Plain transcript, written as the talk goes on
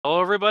Hello,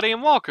 everybody,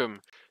 and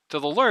welcome to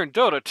the Learn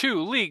Dota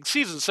 2 League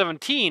Season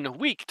 17,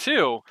 Week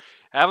 2.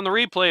 Having the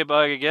replay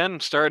bug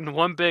again, starting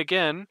one big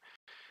in.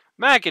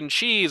 Mac and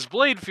Cheese,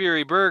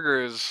 Bladefury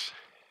Burgers,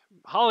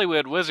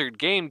 Hollywood Wizard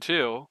Game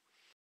 2.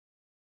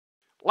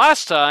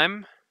 Last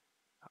time,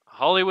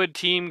 Hollywood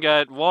team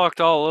got walked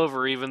all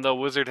over even though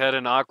Wizard had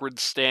an awkward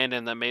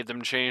stand-in that made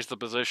them change the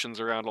positions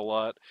around a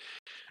lot.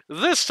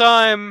 This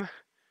time,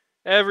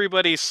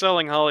 everybody's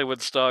selling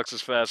Hollywood stocks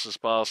as fast as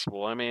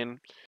possible. I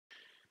mean,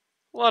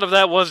 a lot of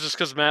that was just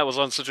because Matt was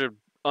on such a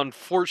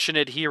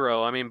unfortunate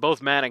hero. I mean,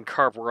 both Matt and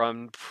Carp were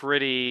on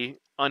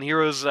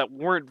heroes that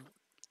weren't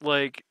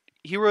like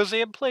heroes they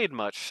had played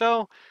much.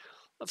 So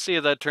let's see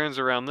if that turns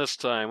around this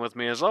time. With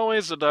me as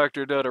always, the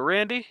Dr. Dota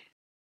Randy.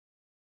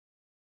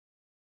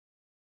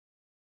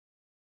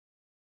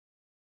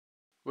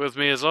 With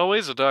me as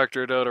always, the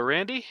Dr. Dota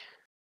Randy.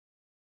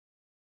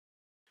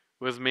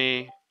 With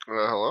me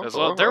Hello, as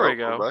well. hello, There we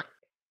hello, I'm go. back.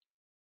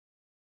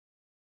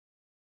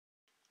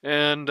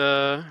 And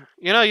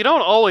you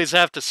don't always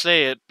have to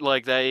say it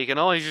like that. You can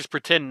always just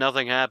pretend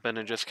nothing happened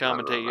and just Nah,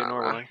 nah, commentate it nah, nah.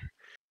 normally.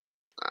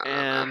 Nah,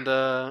 nah,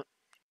 nah. And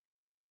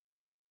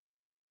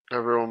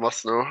Everyone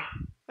must know.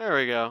 there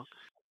we go.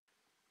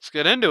 Let's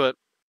get into it.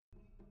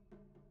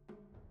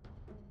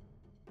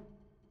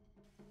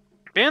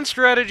 Ban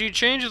strategy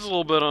changes a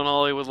little bit on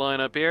Hollywood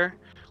lineup here.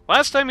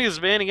 Last time he was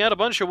banning out a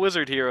bunch of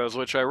Wizard heroes,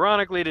 which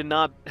ironically did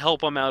not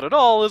help him out at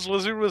all, as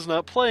Wizard was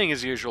not playing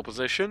his usual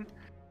position.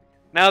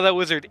 Now that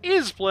Wizard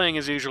is playing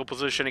his usual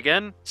position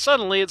again,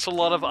 suddenly it's a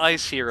lot of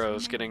Ice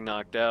heroes getting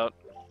knocked out.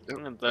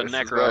 Yep, The Ice is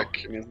Necro.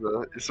 back, and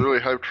he's really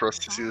hyped for us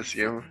to see this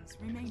game.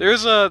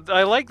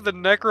 I like the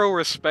Necro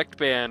respect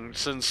ban,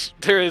 since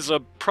there is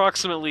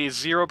approximately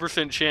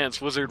 0% chance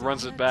Wizard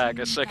runs it back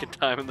a second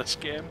time in this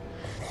game.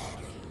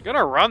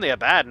 Gonna run the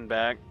Abaddon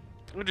back,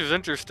 which is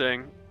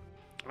interesting.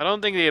 I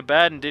don't think the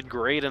Abaddon did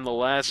great in the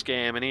last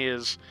game, and he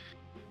is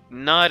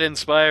not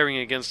inspiring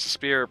against the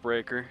Spirit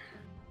Breaker.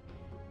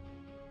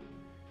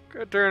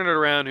 Could turn it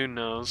around, who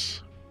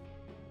knows.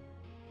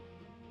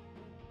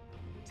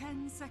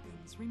 10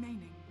 seconds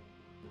remaining.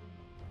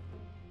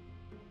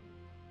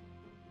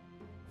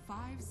 5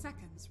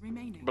 seconds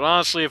remaining. But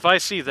honestly, if I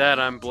see that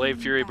on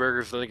Bladefury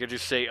Burgers, then I could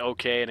just say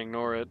okay and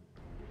ignore it.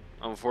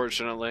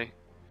 Unfortunately.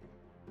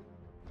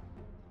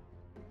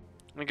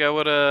 I think I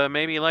would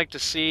maybe like to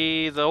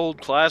see the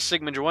old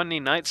classic Majwani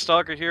Night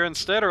Stalker here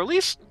instead, or at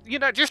least,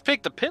 just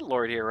pick the Pit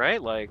Lord here,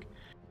 right? Like,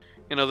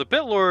 the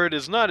Pit Lord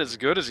is not as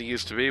good as he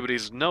used to be, but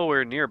he's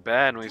nowhere near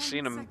bad, and we've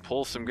seen him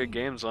pull some good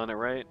games on it,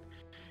 right?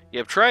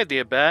 You've tried the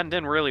Abaddon,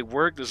 didn't really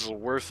work, this is a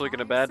worth looking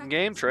Abaddon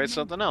game, try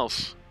something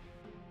else.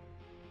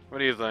 What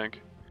do you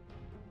think?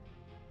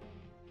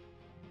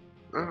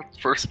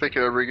 First pick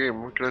of every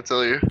game, what can I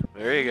tell you?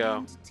 There you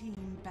go.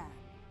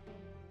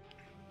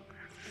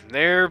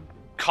 They're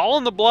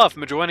calling the bluff.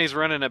 Majwani's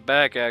running it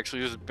back,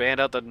 actually. Just banned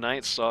out the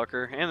Night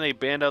Stalker. And they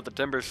banned out the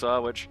Timber Saw,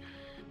 which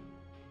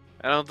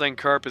I don't think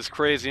Carp is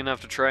crazy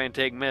enough to try and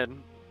take mid.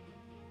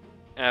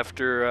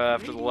 After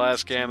the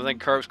last game, I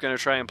think Carp's going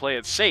to try and play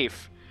it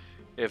safe,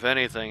 if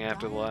anything,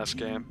 after the last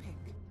game.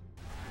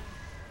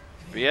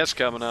 BS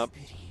coming up.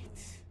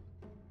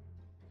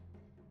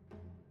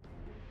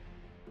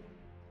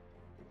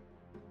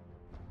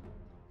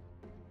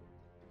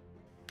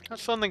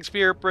 That's something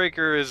Spirit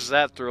Breaker is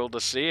that thrilled to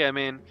see. I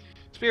mean,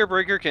 Spirit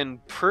Breaker can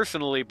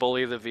personally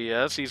bully the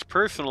VS. He's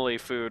personally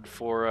food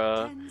for,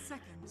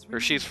 or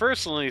she's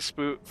personally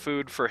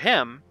food for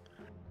him.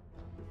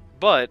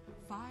 But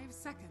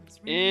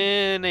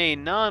in a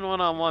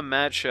non-one-on-one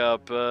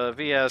matchup,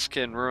 VS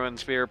can ruin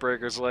Spirit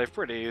Breaker's life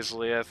pretty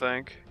easily, I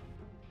think.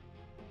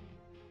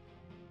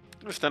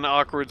 Just an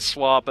awkward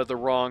swap at the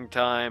wrong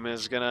time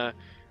is gonna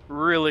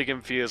really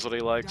confuse what he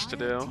likes to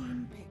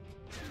do.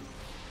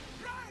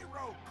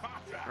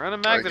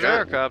 Running back the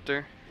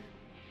gyrocopter.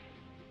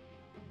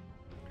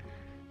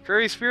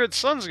 Curry Spirit's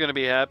son's gonna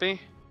be happy.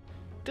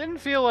 Didn't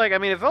feel like,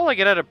 it felt like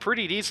it had a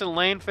pretty decent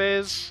lane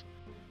phase.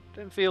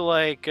 Didn't feel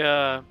like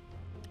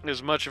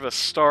there's much of a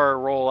star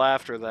role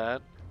after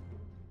that.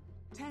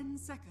 10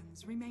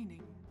 seconds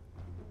remaining.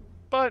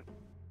 But,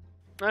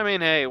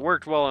 hey, it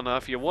worked well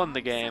enough. You won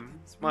the game.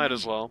 Might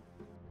as well.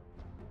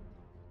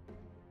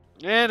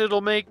 And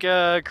it'll make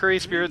Curry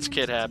Spirit's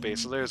kid happy,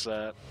 so there's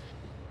that.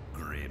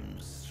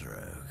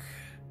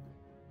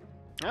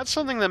 That's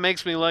something that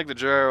makes me like the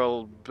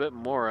gyro a bit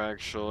more,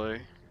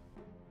 actually.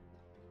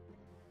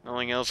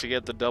 Nothing else, you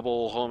get the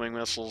double homing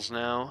missiles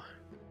now.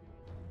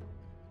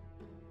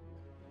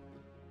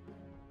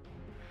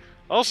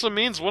 Also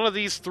means one of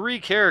these three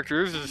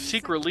characters is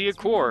secretly a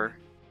core.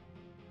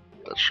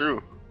 That's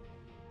true.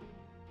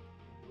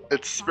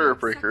 It's Spirit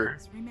Breaker.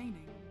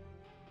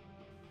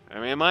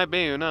 It might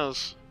be, who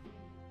knows?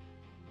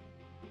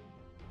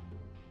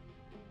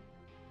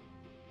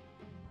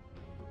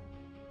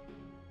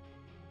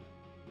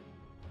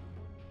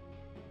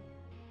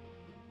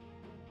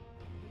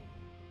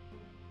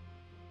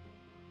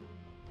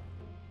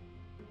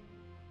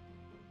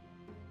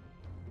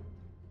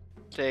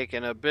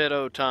 Taking a bit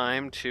of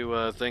time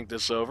to think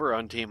this over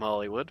on Team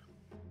Hollywood.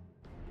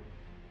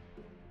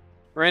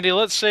 Randy,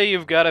 let's say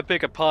you've got to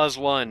pick a pause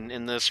one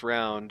in this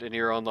round, and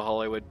you're on the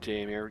Hollywood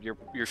team.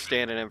 You're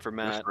standing in for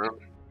Matt. This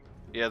round.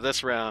 Yeah,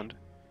 this round.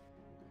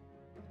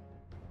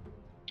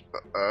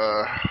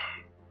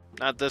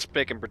 Not this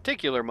pick in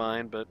particular,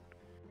 mine, but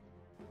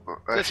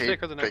I this hate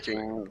pick or the next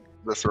picking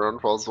this round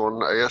pause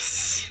one. I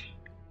guess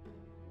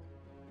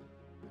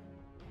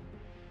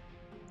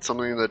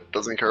something that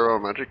doesn't care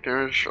about magic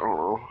damage. I don't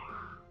know.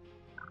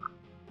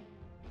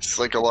 It's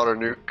like a lot of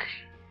nuke.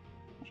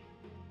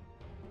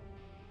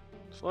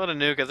 it's a lot of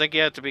nuke. I think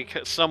you have to be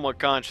somewhat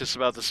conscious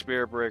about the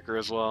Spirit Breaker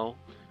as well.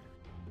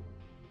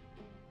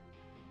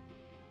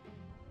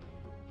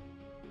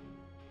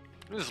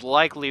 This is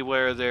likely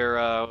where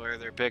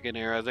they're picking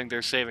here. I think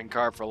they're saving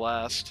Carp for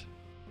last.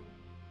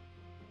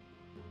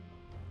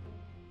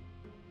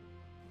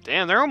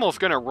 Damn, they're almost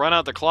gonna run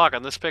out the clock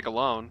on this pick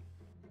alone.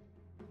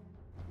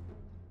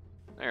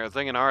 They're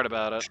thinking hard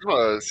about it.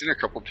 I've seen a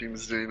couple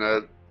teams doing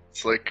that.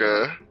 It's like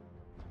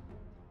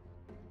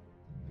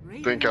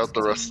think out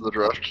the rest of the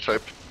draft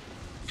type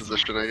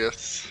position, I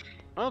guess.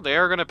 Oh, they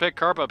are gonna pick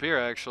Carp up here,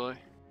 actually.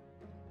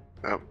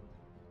 Yep.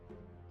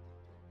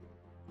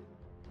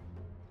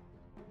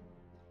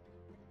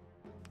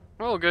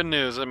 Well, good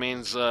news. That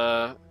means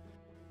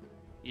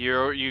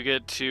you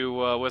get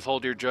to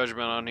withhold your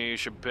judgment on who you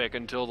should pick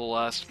until the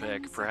last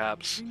pick,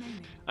 perhaps.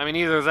 I mean,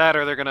 either that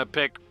or they're gonna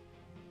pick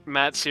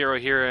Matt Zero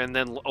here and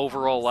then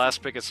overall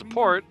last pick as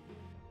support,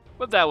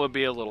 but that would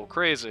be a little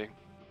crazy.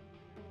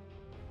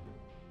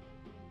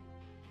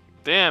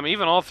 Damn,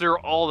 even after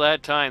all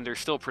that time, they're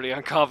still pretty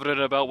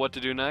unconfident about what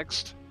to do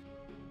next.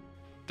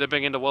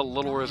 Dipping into what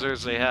little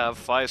reserves they have.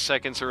 5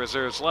 seconds of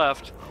reserves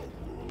left.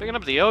 Picking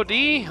up the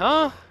OD,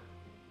 huh?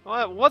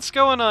 What's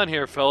going on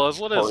here, fellas?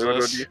 What is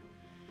Hollywood this? OD.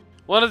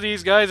 One of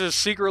these guys is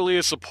secretly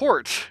a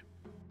support.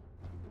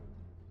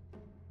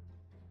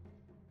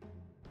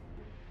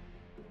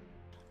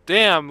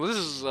 Damn, this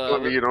is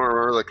You don't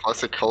remember the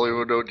classic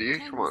Hollywood OD?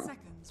 Come on.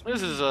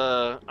 this is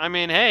I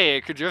mean, hey,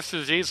 it could just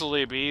as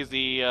easily be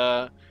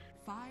the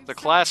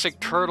classic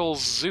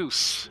Turtles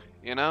Zeus,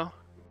 you know?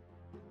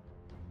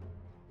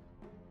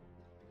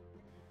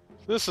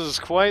 This is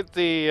quite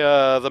the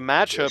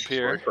matchup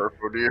here. Carp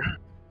OD.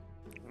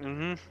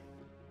 Mm-hmm.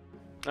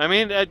 I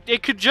mean,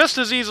 it could just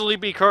as easily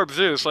be Carp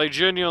Zeus. I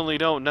genuinely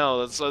don't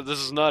know. This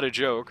is not a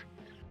joke.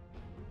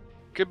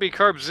 Could be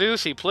Carp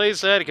Zeus, he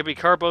plays that. It could be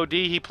Carp OD,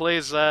 he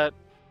plays that.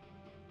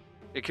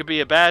 It could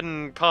be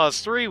Abaddon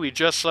Pause 3, we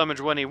just summoned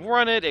when he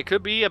won it. It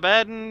could be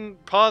Abaddon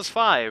Pause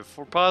 5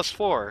 or Pause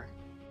 4.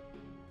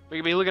 We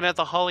could be looking at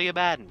the Holly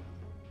Abaddon.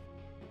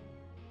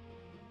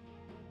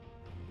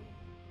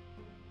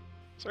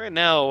 So right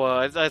now,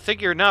 I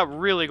think you're not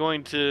really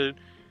going to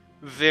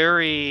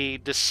very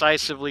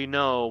decisively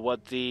know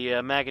what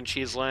the mac and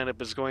cheese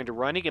lineup is going to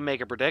run. You can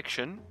make a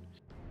prediction,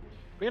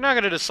 but you're not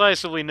going to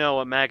decisively know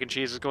what mac and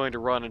cheese is going to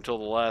run until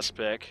the last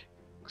pick.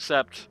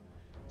 Except,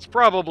 it's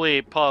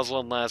probably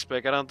Pause1 last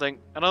pick. I don't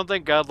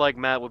think godlike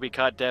Matt would be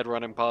caught dead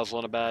running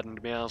Pause1 Abaddon,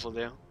 to be honest with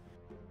you.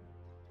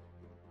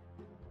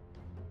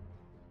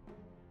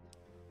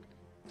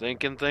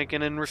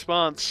 Thinking in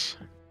response.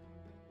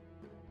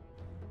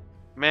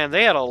 Man,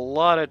 they had a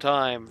lot of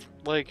time.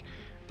 Like,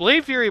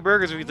 Bladefury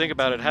Burgers, if you think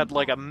about it, had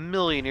like a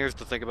million years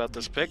to think about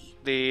this pick.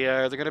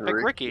 They're gonna pick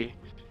Ricky.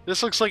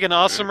 This looks like an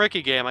awesome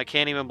Ricky game. I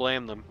can't even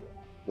blame them.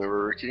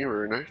 Never Ricky,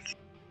 very nice.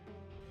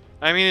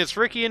 I mean, it's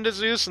Ricky into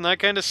Zeus, and that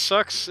kind of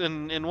sucks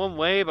in one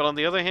way, but on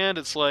the other hand,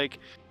 it's like,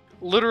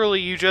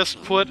 literally you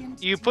just put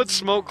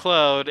Smoke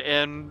Cloud,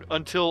 and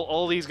until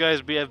all these guys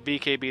have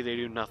BKB, they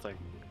do nothing.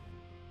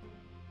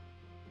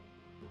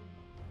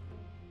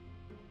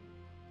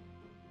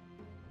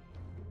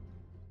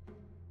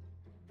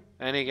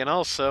 And he can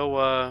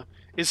also,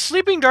 is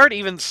Sleeping Dart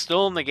even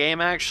still in the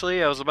game,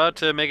 actually? I was about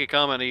to make a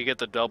comment, you get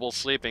the double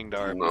Sleeping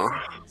Dart. No.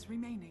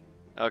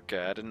 Okay,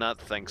 I did not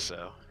think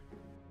so.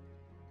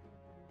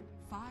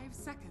 5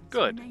 seconds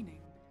Good. remaining.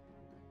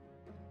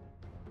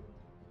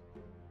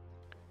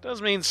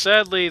 Does mean,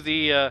 sadly,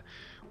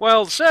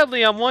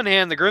 sadly, on one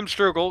hand, the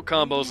Grimstroke ult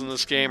combos in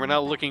this game are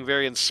not looking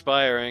very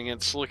inspiring.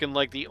 It's looking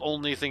like the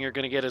only thing you're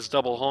going to get is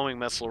double homing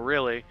missile,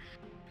 really.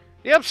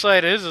 The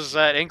upside is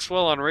that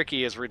Inkswell on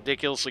Ricky is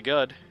ridiculously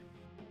good.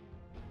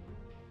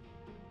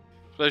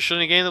 Especially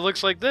in a game that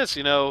looks like this,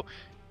 you know,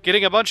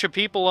 getting a bunch of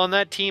people on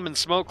that team in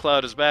Smoke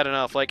Cloud is bad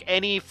enough. Like,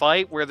 any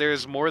fight where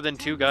there's more than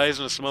 2 guys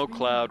in a Smoke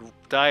Cloud,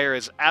 Dire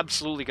is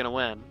absolutely going to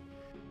win.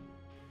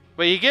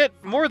 But you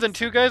get more than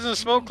 2 guys in a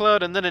Smoke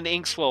Cloud, and then an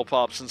Inkswell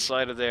pops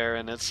inside of there,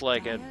 and it's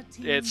like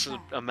it's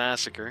a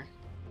massacre.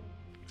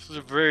 This is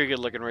a very good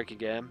looking Ricky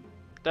game.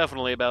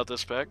 Definitely about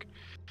this pick.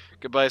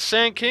 Goodbye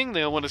Sand King,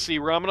 they'll want to see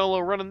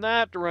Ramonolo running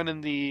that,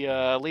 running the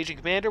Legion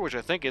Commander, which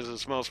I think is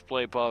his most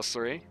played Pause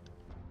 3.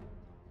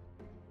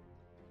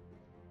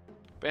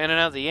 Banning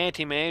out the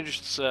Anti-Mage,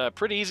 it's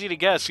pretty easy to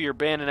guess who you're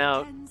banning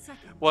out.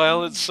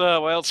 While it's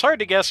hard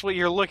to guess what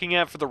you're looking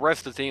at for the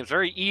rest of the team, it's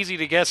very easy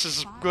to guess this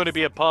is going to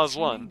be a Pause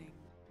 1.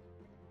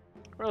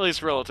 Or at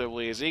least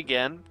relatively easy.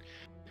 Again,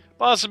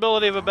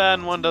 possibility of a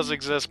bad one does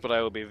exist, but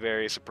I would be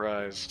very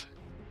surprised.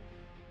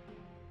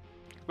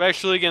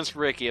 Especially against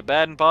Ricky. A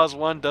bad in pause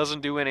 1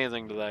 doesn't do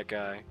anything to that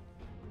guy.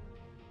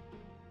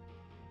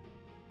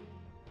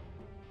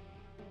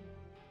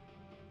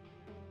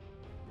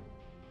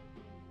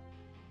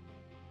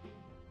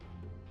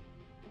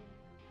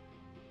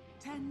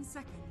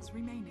 Seconds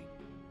remaining.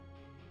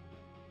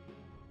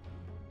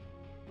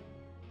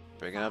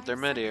 Picking up their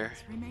mid here.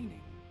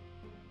 Remaining.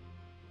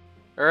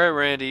 Alright,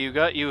 Randy,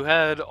 you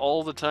had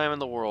all the time in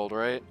the world,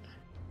 right?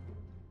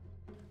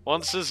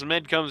 Once this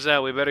mid comes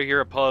out, we better hear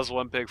a pause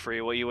 1 pick for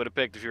you, what you would have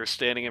picked if you were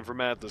standing in for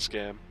Matt this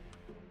game.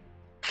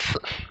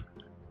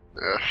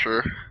 Yeah,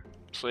 sure.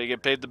 So you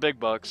get paid the big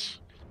bucks.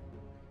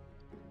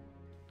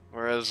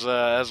 Whereas,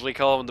 as we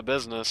call them in the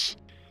business,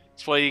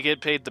 that's why you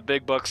get paid the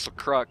big bucks to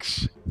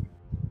Crux.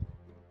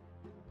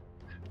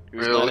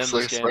 Who's Yeah, it not looks in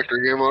like this a game. Spectre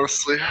game,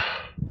 honestly.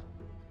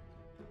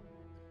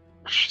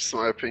 It's just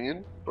my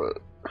opinion, but...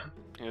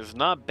 It's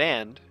not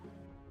banned.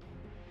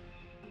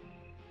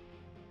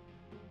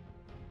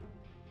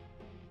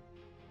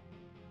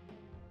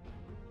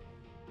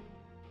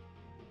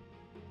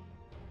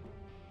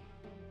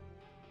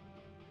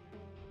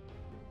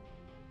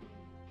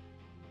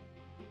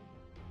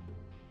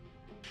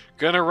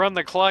 Gonna run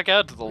the clock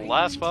out to the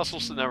last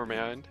possible... Never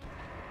mind.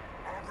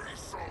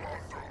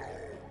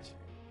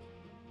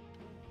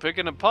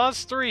 Picking a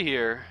pause 3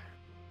 here.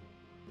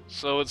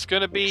 So it's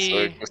gonna be...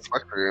 Looks like a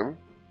Spectre game.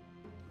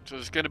 So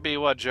it's gonna be,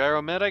 what,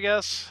 gyro mid, I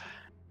guess?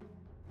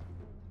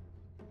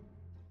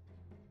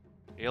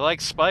 You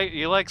like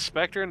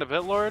Spectre and the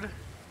Pit Lord?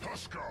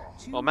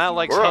 Well, Matt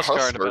likes Or a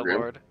Huskar and the Pit game.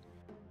 Lord.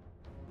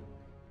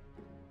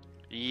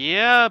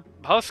 Yeah,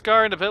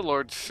 Huskar and the Pit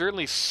Lord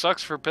certainly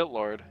sucks for Pit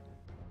Lord.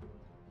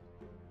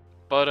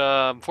 But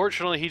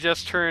unfortunately, he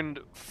just turned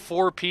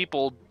 4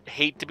 people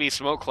hate to be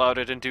smoke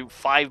clouded into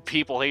 5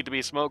 people hate to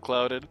be smoke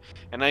clouded,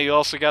 and now you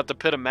also got the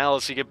Pit of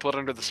Malice you can put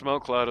under the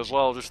smoke cloud as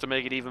well, just to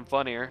make it even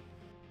funnier.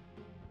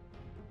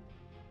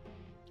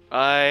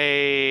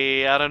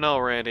 I don't know,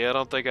 Randy. I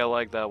don't think I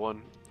like that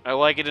one. I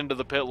like it into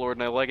the Pit Lord,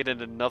 and I like it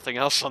into nothing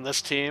else on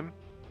this team.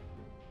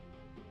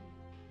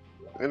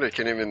 And I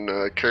can't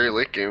even carry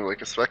late game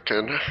like a Spec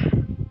can.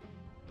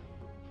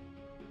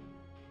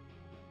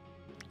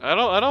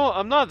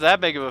 I'm not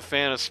that big of a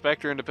fan of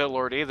Spectre into Pit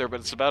Lord either, but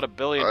it's about 1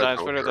 billion I times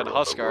don't better care than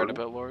about that Huskar into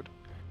one. Pit Lord.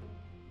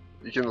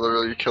 You can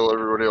literally kill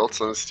everybody else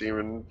on his team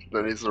and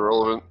then he's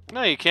irrelevant.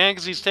 No, you can't,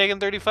 because he's taking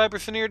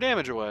 35% of your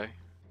damage away.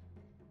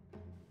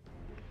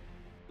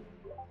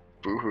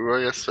 Boo-hoo,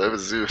 I guess I have a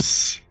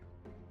Zeus.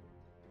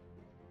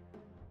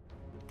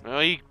 Well,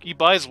 he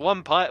buys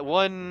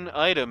one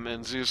item,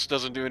 and Zeus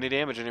doesn't do any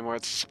damage anymore.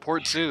 It's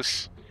support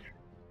Zeus.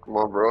 Come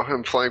on, bro.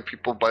 I'm flying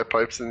people by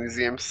pipes in these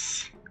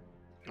games.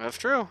 That's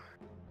true.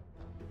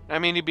 I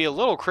mean, you'd be a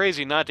little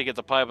crazy not to get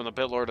the pipe on the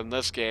Pit Lord in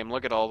this game.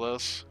 Look at all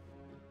this.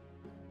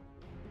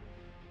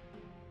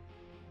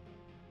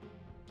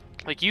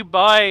 Like, you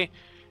buy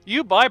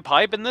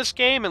pipe in this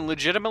game, and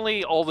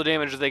legitimately all the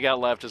damage that they got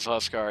left is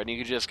Huskar, and you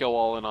can just go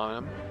all in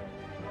on him.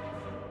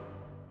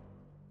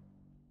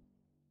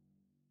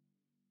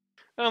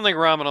 I don't think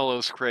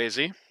Romanolo's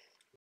crazy.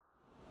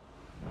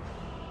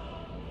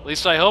 At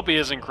least I hope he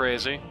isn't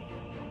crazy.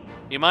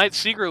 He might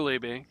secretly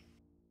be.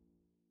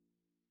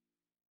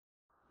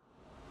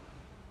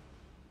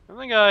 I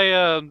think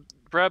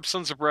perhaps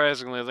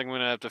unsurprisingly, I think I'm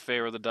going to have to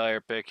favor the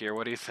Dire pick here.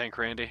 What do you think,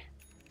 Randy?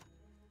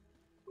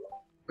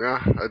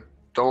 Yeah, I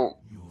don't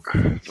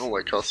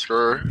like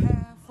Huskar.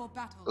 Prepare for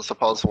battle. That's a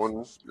pause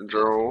 1 in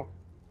general.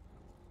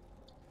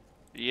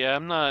 Yeah,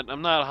 I'm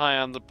not high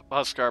on the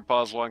Huskar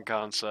pause 1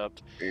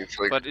 concept. It's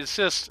like, But it's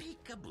just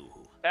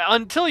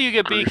until you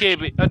get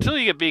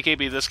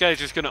BKB, this guy's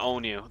just gonna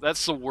own you.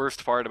 That's the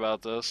worst part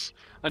about this.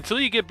 Until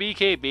you get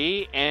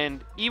BKB,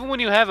 and even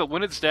when you have it,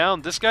 when it's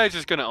down, this guy's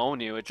just gonna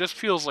own you. It just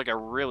feels like a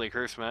really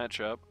cursed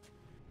matchup.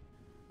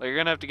 Like, you're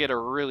gonna have to get a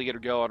really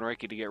good go on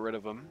Ricky to get rid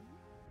of him.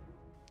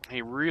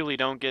 He really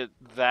don't get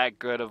that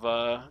good of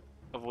a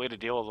way to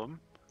deal with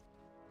him.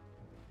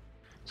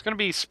 It's gonna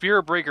be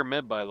Spirit Breaker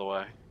mid, by the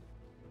way.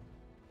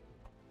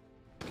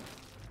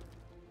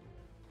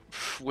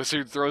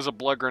 Wizard throws a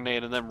blood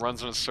grenade and then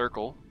runs in a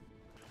circle.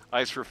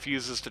 Ice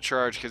refuses to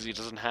charge because he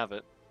doesn't have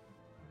it.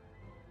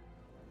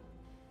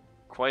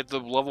 Quite the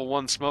level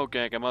 1 smoke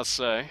gank, I must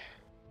say.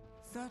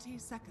 30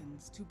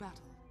 seconds to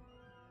battle.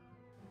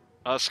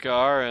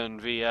 Huskar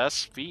and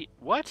VS.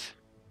 What?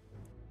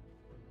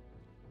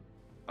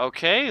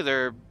 Okay,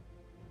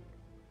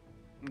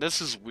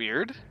 this is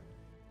weird.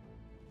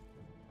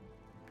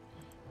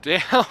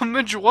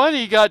 Damage 1,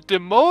 he got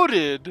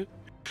demoted!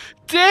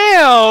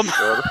 Damn!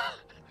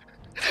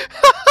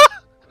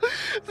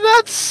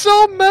 That's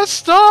so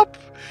messed up!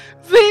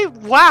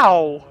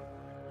 Wow!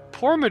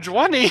 Poor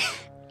Majwani!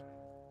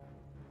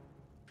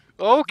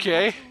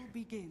 Okay. Battle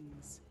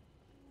begins.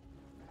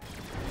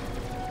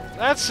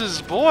 That's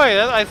his boy.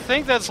 I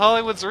think that's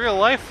Hollywood's real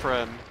life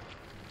friend.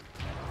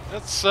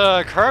 That's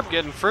Carp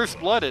getting first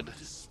blooded.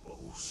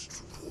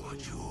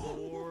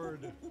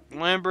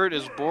 Lambert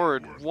is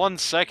bored 1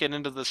 second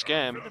into this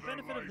game. For the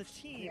benefit of the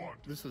team,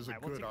 This is a I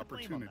will good take the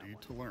blame on opportunity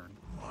that to learn.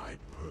 My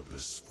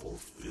purpose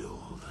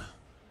fulfilled.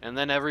 And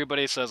then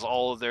everybody says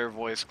all of their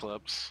voice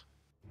clips.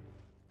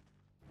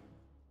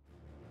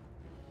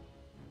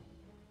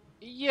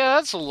 Yeah,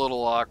 that's a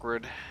little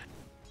awkward.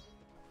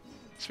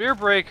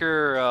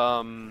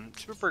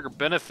 Spearbreaker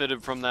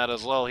benefited from that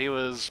as well. He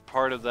was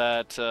part of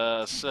that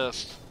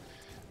assist.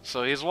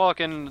 So he's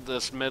walking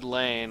this mid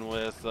lane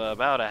with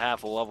about a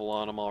half a level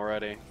on him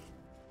already.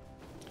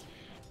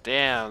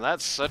 Damn,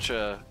 that's such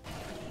a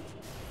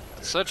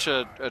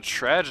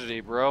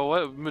tragedy, bro.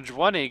 What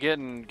Mjwani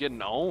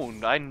getting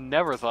owned? I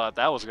never thought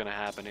that was gonna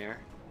happen here.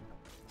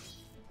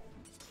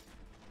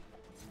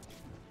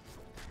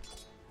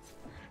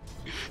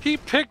 He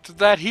picked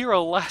that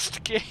hero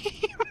last game.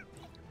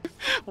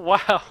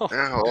 Wow.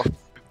 Ow.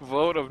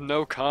 Vote of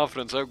no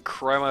confidence. I would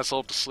cry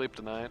myself to sleep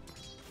tonight.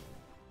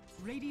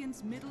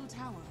 Radiant's middle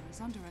tower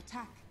is under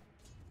attack.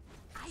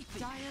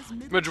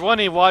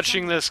 Mjwani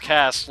watching this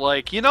cast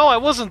like, you know, I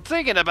wasn't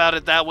thinking about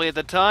it that way at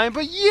the time,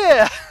 but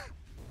yeah!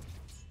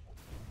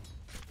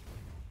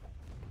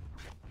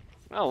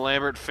 Well,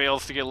 Lambert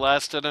fails to get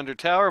lasted under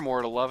tower, more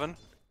at 11.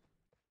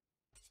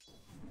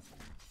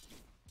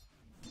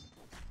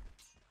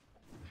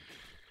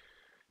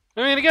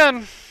 I mean,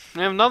 again,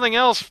 if nothing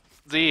else,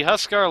 the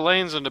Huskar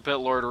lanes into Pit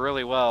Lord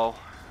really well.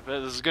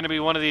 This is going to be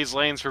one of these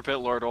lanes for Pit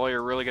Lord. All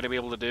you're really going to be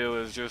able to do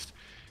is just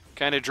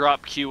kind of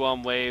drop Q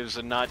on waves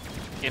and not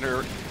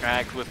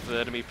interact with the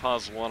enemy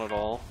pause 1 at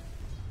all.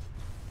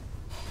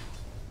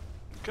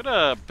 Could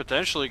have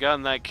potentially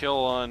gotten that kill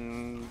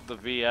on the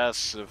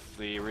VS if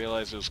they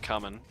realized it was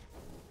coming.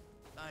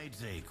 I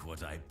take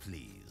what I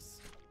please.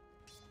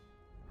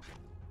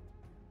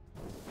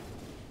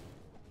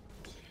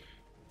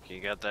 You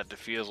got that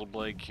Diffusal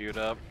Blade queued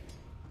up.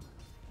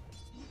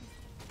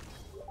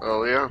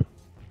 Oh yeah.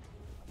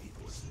 It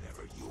was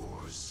never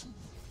yours.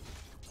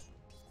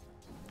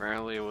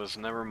 Apparently it was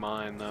never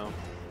mine, though.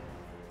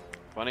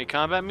 Funny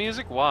combat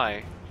music?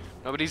 Why?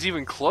 Nobody's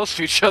even close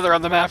to each other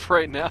on the map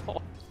right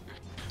now.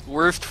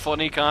 Worst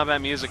funny combat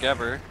music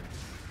ever.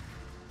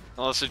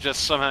 Unless it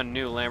just somehow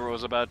knew Lambert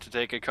was about to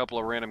take a couple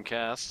of random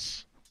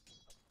casts.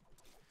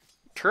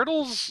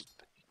 Turtles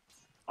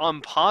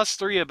on pause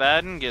 3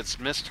 Abaddon gets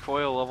Mist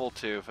Coil level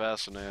 2.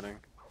 Fascinating.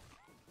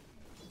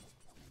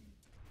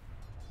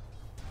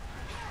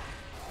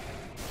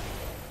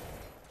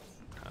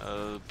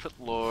 Pit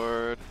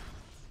Lord.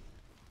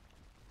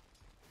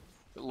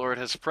 Pit Lord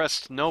has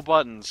pressed no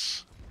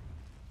buttons.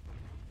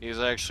 He's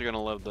actually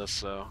gonna love this,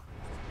 though.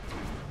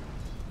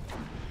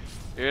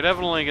 You're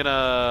definitely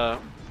gonna...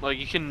 Like,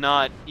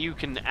 you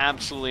can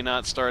absolutely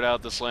not start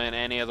out this lane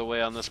any other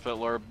way on this Pit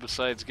Lord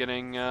besides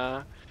getting,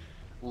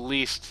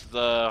 least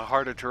the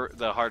Heart of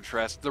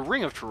Tarrasque, the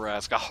Ring of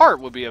Tarrasque. A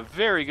heart would be a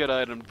very good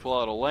item to pull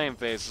out a lane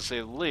phase, to say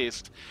the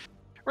least.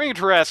 Ring of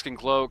Tarrasque and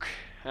Cloak.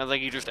 I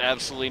think you just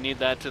absolutely need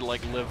that to,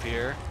 like, live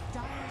here.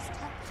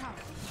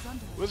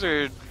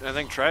 Wizard, I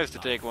think, tries to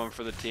take one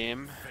for the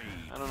team.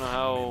 I don't know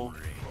how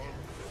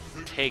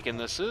taken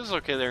this is.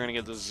 Okay, they're gonna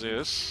get the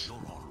Zeus.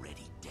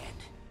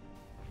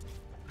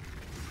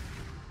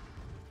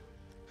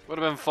 Would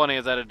have been funny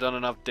if that had done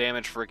enough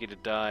damage for Ricky to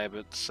die,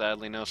 but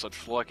sadly no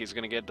such luck. He's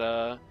gonna get,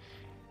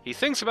 he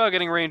thinks about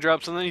getting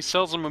raindrops and then he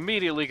sells them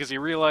immediately because he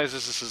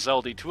realizes this is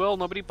LD2L.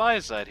 Nobody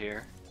buys that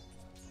here.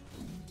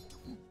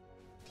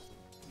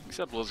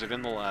 Except Blizzard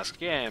in the last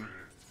game.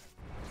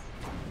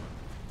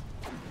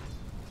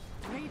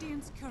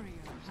 Radiant's courier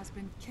has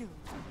been killed.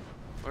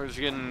 We're just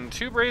getting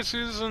 2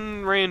 braces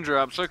and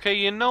raindrops. Okay,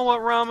 you know what,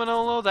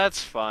 Ramanolo?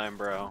 That's fine,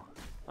 bro.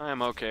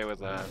 I'm okay with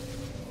that.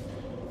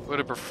 Would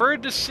have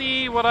preferred to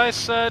see what I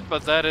said,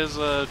 but that is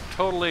a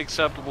totally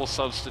acceptable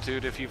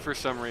substitute if you for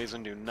some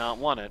reason do not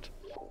want it.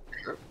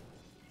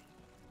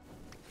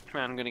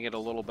 Man, I'm gonna get a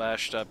little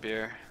bashed up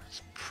here.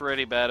 It's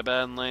pretty bad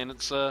Abaddon lane.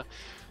 It's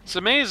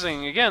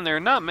amazing. Again, there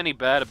are not many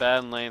bad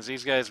Abaddon lanes.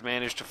 These guys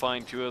managed to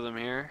find 2 of them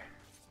here.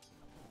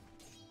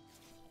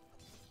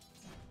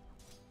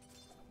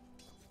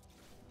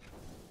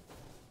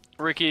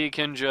 Ricky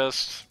can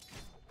just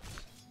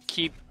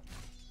keep,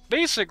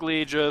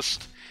 basically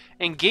just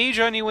engage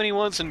on you when he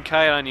wants and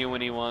kite on you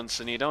when he wants,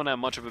 and you don't have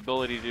much of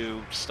ability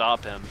to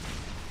stop him.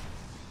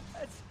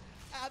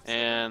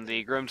 And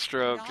the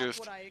Grimstroke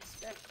just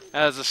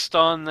has a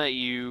stun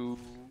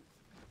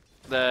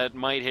that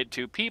might hit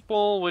 2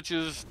 people, which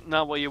is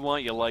not what you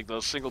want. You like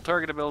those single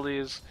target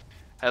abilities.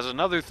 Has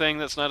another thing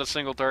that's not a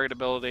single target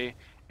ability,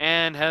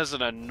 and has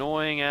an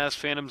annoying ass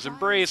Phantom's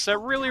Embrace that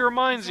really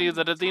reminds you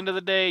that at the end of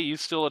the day, you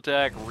still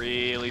attack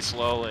really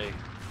slowly.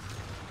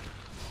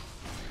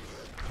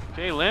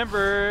 Okay,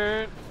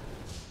 Lambert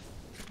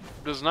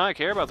does not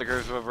care about the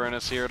Curse of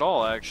Avernus here at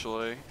all,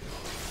 actually.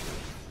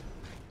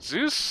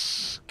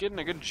 Zeus getting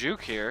a good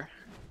juke here.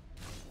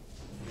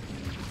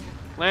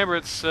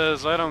 Lambert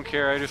says, I don't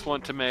care, I just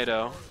want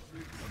tomato.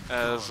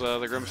 As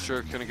the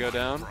Grimstroke gonna go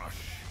down.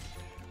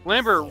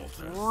 Lambert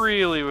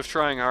really was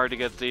trying hard to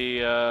get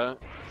the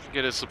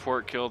get his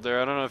support killed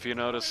there. I don't know if you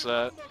noticed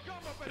that.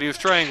 But he was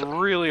trying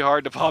really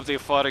hard to pop the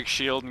Aphotic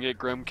Shield and get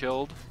Grim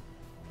killed.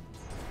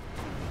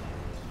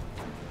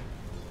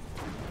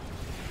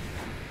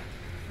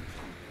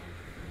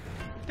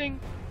 Ding.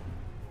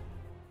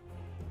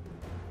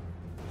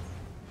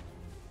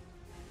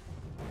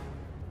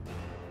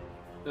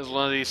 This is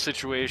one of these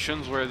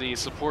situations where the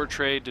support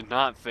trade did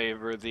not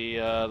favor the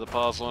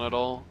Poslin at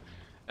all,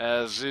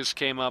 as Zeus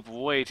came up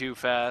way too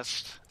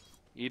fast.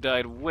 He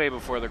died way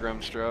before the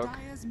Grimstroke.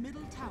 Dire's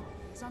middle tower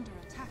is under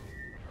attack.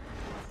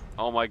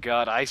 Oh my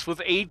god, Ice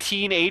with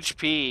 18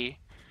 HP.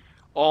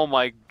 Oh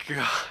my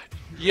god.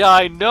 Yeah,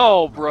 I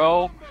know,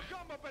 bro.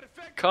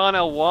 Con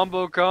El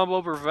Wombo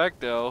Combo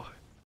Perfecto.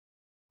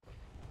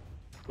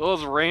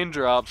 Those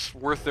raindrops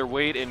worth their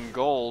weight in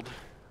gold.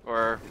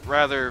 Or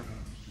rather,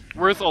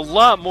 worth a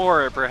lot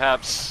more,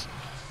 perhaps,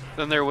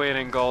 than their weight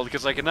in gold,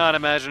 because I cannot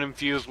imagine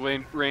infused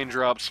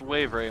raindrops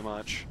weigh very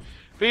much.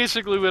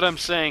 Basically, what I'm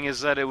saying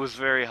is that it was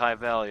very high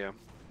value.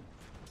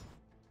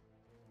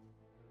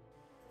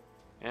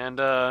 And,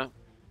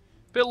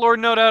 Bitlord,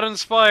 no doubt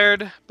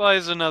inspired,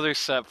 buys another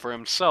set for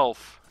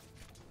himself.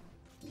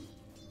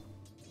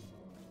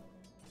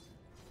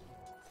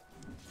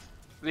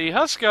 The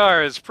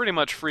Huskar is pretty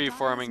much free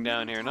farming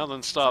down here,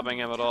 nothing stopping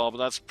him at all, but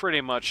that's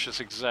pretty much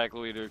just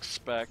exactly what to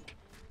expect.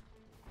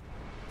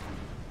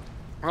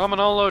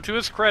 Romanolo, to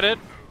his credit,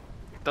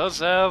 does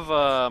have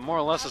more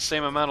or less the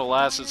same amount of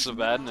last as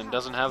Sabaddon and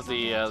doesn't have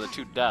the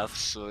 2 deaths,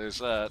 so there's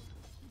that.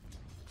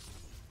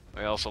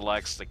 He also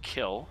lacks the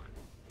kill.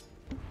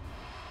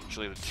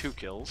 Actually, the 2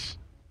 kills.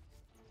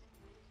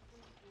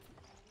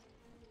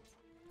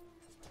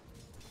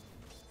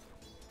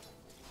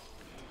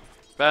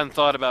 Baden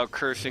thought about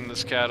cursing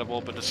this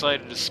catapult, but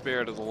decided to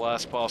spare it at the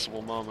last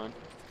possible moment.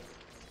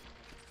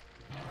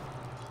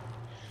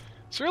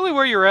 It's really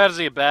where you're at as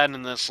a Abaddon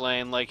in this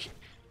lane. Like,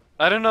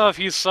 I don't know if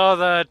you saw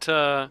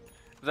that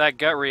that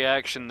gut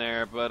reaction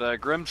there, but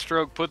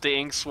Grimstroke put the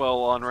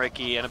Inkswell on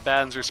Ricky, and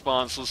Abaddon's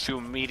response was to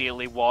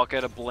immediately walk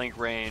out of blink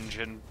range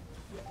and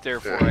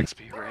therefore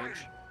XP range.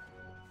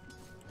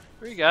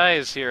 3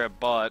 guys here at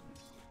bot.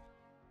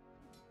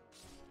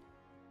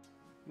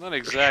 Not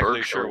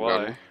exactly sure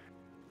why.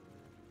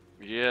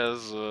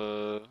 Yes,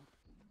 real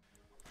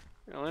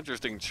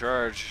interesting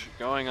charge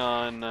going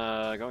on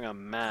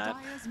Matt.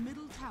 Dire's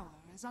middle tower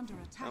is under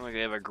I attack. don't think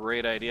they have a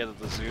great idea that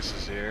the Zeus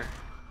is here.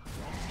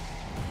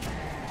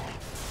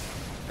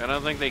 I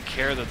don't think they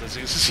care that the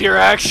Zeus is here,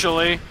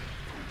 actually.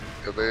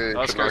 Yeah, they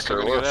Oscar's can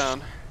gonna go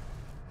down.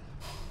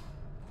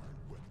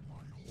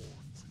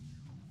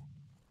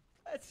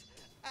 That's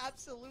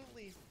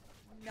absolutely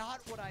not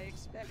what I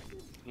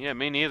expected. Yeah,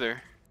 me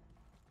neither.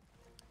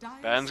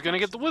 Dire's Baden's gonna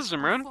get the structures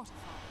Wisdom are Rune. fortified.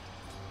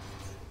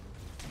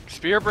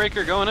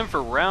 Spearbreaker going in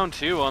for round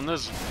 2 on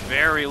this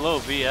very low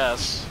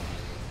VS.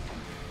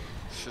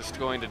 It's just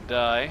going to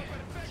die.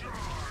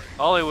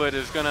 Hollywood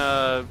is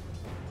gonna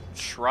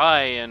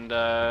try and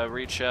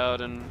reach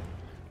out and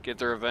get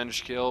the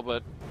revenge kill,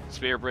 but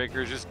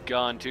Spearbreaker's just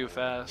gone too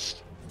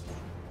fast.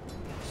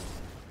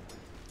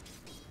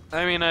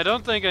 I mean, I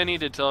don't think I need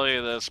to tell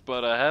you this,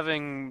 but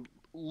having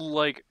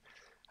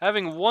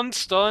 1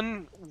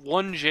 stun,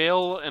 1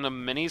 jail, and a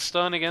mini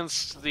stun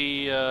against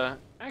the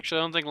actually,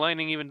 I don't think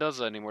Lightning even does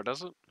that anymore,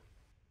 does it?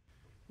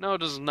 No, it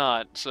does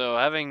not. So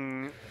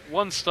having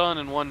 1 stun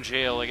and 1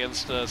 jail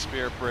against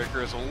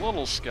Spearbreaker is a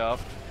little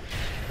scuffed.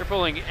 They're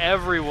pulling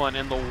everyone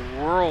in the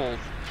world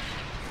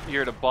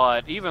here to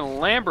bot. Even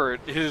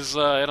Lambert is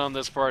in on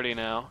this party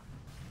now.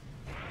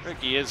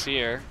 Ricky is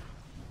here.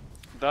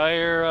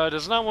 Dire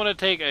does not want to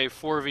take a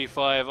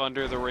 4v5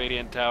 under the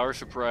Radiant Tower,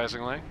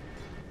 surprisingly.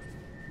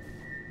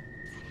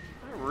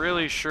 Not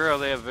really sure how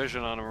they have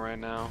vision on him right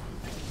now.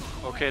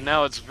 Okay,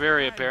 now it's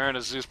very apparent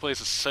as Zeus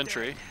plays a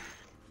sentry.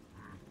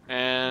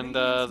 And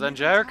then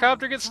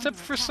Gyrocopter gets tipped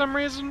for some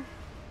reason.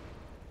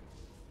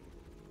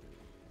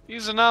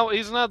 He's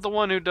not the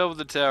one who dove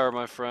the tower,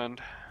 my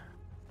friend.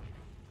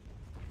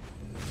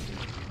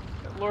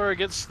 Laura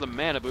gets the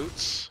mana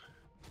boots.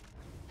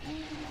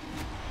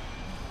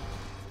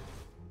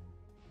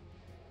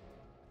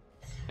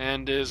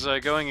 And is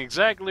going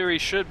exactly where he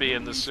should be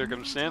in this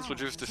circumstance,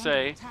 which is to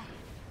say,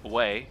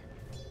 away.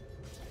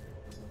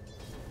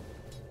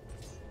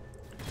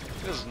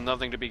 There's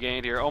nothing to be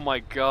gained here. Oh my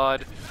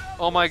god.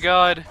 Oh my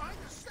god.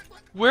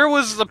 Where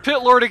was the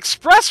Pit Lord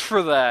Express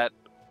for that?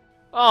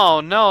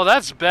 Oh no,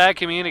 that's bad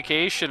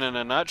communication in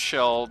a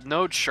nutshell.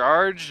 No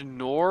charge,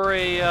 nor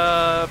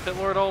a Pit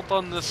Lord ult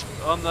on the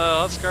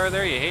Huskar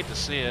there. You hate to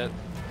see it.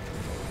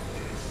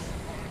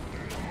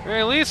 Or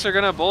at least they're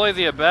gonna bully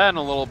the Abaddon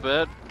a little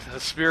bit. The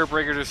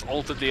Spearbreaker just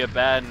ulted the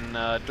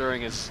Abaddon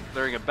during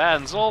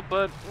Abaddon's ult,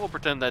 but we'll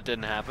pretend that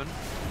didn't happen.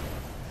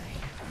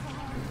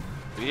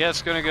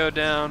 BS gonna go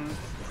down.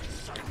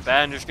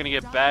 Baden just gonna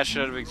get bashed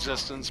out of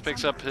existence.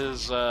 Picks up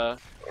his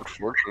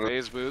Unfortunate.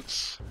 phase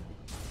boots.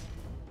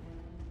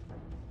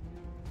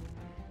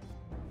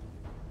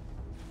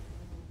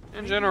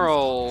 In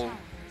general,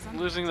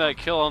 losing that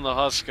kill on the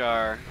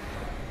Huskar,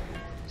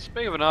 as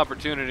big of an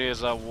opportunity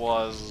as that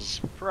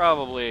was,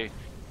 probably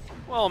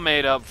well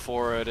made up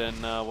for it in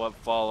what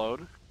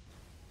followed.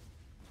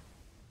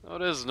 Though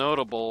it is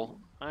notable,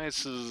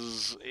 Ice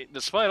is,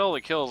 despite all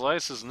the kills,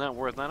 Ice's net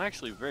worth not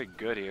actually very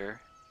good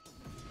here.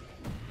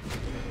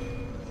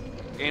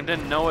 Game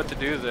didn't know what to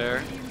do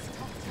there.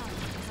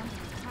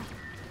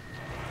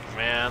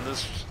 Man,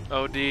 this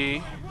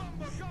OD.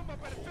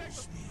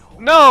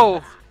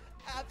 No!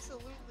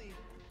 Absolutely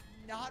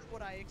not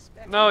what I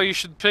expected. No, you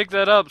should pick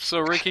that up so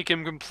Ricky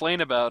can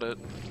complain about it.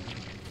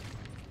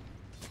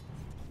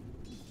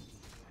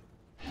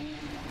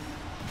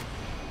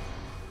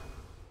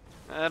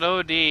 That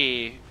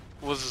OD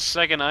was the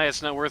second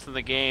highest net worth in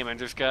the game and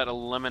just got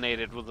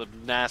eliminated with a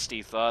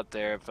nasty thought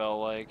there, it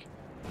felt like.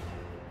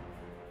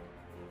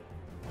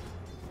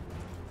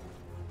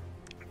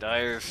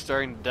 Dyer's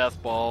starting to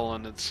death ball,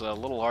 and it's a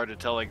little hard to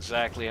tell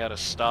exactly how to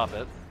stop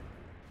it.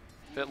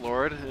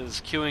 Pitlord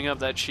is queuing up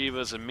that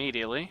Chivas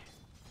immediately,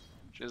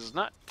 which is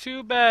not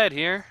too bad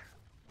here.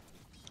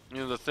 You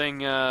know, the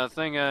thing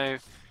I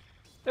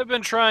have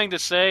been trying to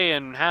say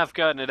and half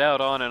gotten it out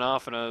on and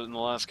off in the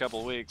last couple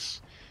of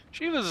weeks.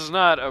 Chivas is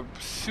not a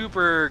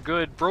super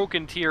good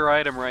broken tier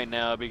item right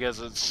now because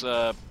it's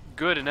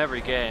good in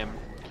every game.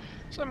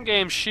 Some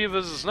games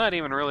Chivas is not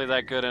even really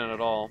that good in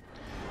at all.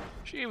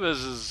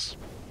 Chivas is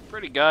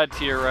pretty god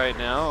tier right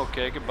now.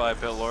 Okay, goodbye,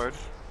 Pitlord.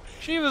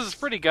 Chivas is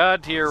pretty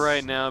god tier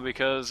right now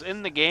because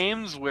in the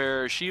games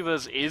where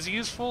Chivas is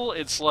useful,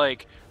 it's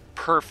like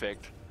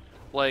perfect.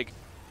 Like,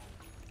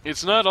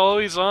 it's not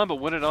always on, but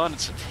when it's on,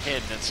 it's a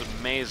hit, and it's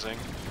amazing.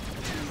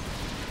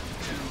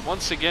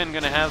 Once again,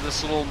 gonna have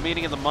this little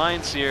meeting of the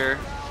minds here.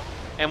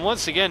 And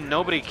once again,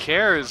 nobody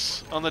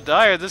cares. On the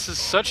Dyer, this is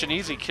such an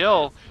easy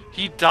kill.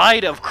 He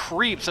died of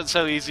creeps, that's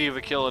how easy of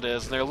a kill it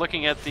is. And they're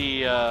looking at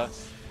the,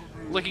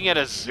 looking at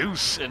a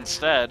Zeus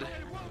instead.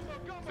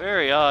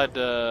 Very odd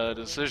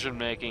decision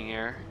making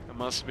here, I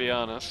must be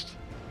honest.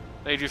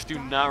 They just do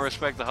not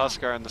respect the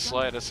Huskar in the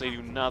slightest. They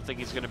do not think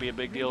he's gonna be a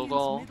big deal at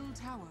all. Middle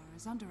tower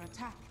is under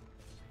attack.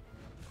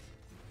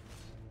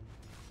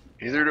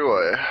 Neither do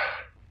I.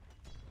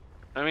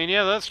 I mean,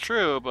 yeah, that's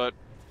true, but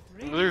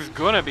there's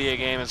gonna be a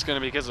game, it's gonna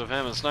be because of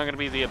him. It's not gonna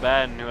be the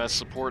Abaddon who has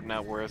support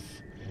net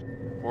worth.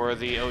 Or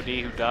the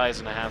OD who dies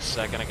in a half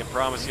second, I can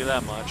promise you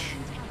that much.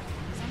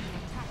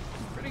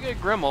 Pretty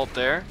good Grim ult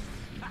there.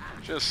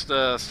 Just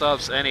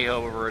stops any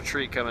hope of a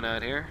retreat coming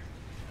out here.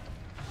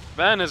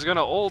 Ben is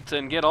gonna ult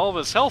and get all of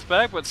his health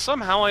back, but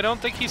somehow I don't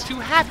think he's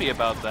too happy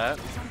about that.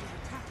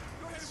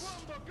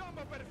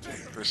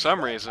 For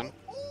some reason.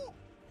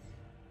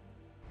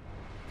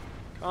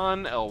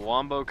 Con El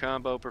Wombo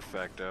combo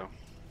perfecto.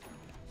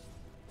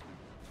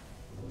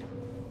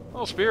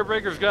 Well, Spirit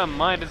Breaker's got in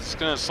mind it's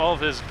gonna solve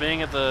his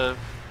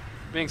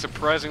being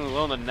surprisingly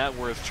low in the net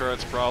worth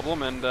charts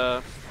problem, and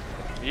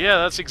yeah,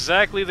 that's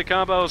exactly the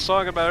combo I was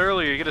talking about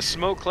earlier. You get a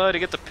smoke cloud, you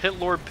get the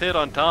Pitlord pit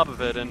on top of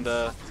it, and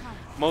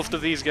most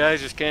of these guys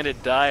just kind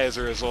of die as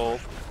a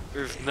result.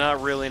 There's not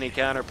really any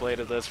counterplay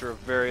to this for a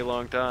very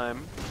long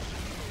time.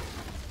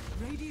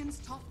 Radiant's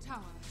top tower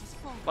has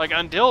fallen. Like,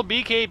 until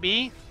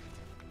BKB,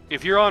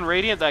 if you're on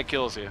Radiant, that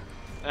kills you.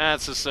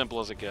 That's as simple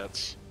as it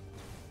gets.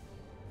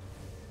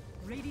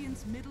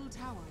 Radiant's middle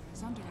tower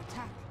is under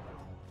attack.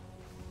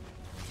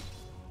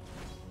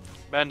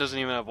 Ben doesn't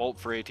even have ult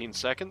for 18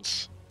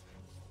 seconds.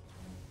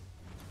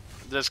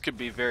 This could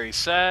be very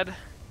sad.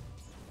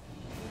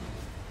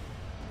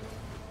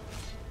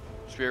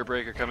 Spirit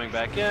Breaker coming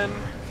back in.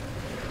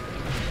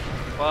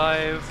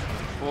 5,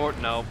 4,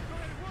 no.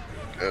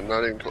 Yeah,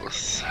 not even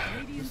close.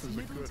 Radiant's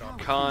middle tower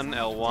Con is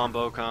El under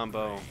Wombo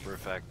combo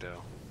perfecto.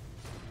 attack.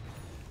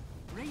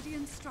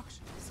 Radiant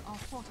structures are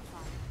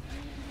fortified.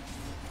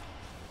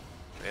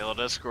 Halo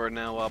Discord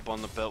now up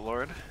on the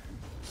Pitlord.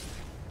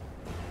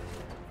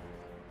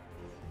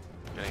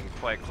 Getting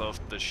quite close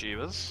to the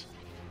Shivas.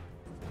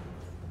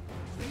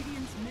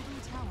 Radiant's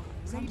middle tower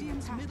is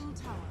Radiant's middle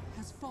tower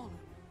has fallen.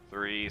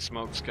 3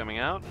 smokes coming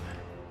out.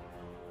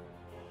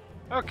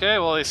 Okay,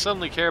 well they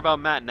suddenly care about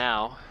Matt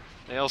now.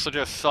 They also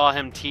just saw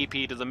him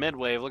TP to the mid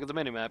wave. Look at the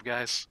minimap,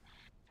 guys.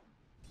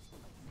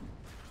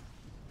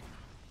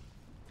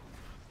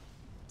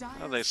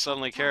 Oh, they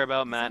suddenly care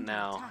about Matt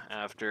now,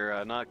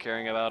 after not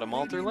caring about him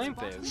all through lane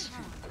phase.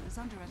 Is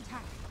under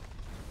attack.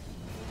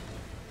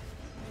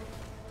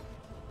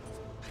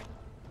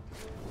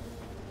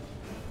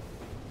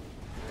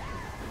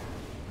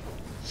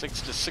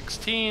 Six to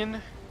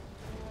 16.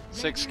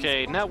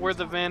 6k net worth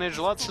advantage.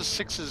 Lots of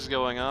 6s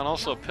going on.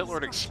 Also,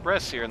 Pitlord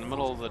Express here in the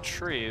middle of the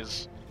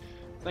trees.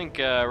 I think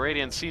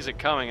Radiant sees it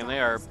coming, and they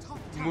are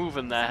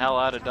moving the hell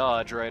out of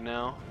dodge right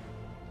now.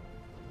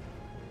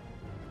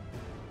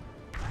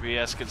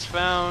 VS gets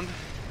found.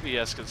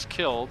 VS gets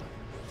killed.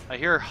 I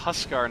hear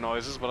Huskar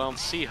noises, but I don't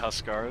see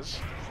Huskars.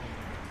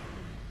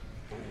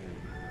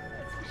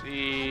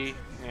 See,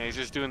 yeah, he's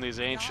just doing these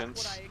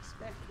ancients.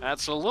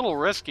 That's a little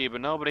risky,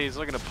 but nobody's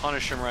looking to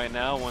punish him right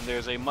now when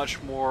there's a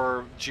much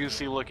more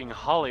juicy looking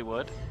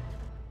Hollywood.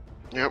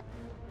 Yep.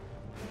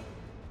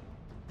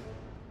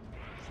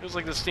 Feels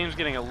like this team's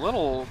getting a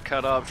little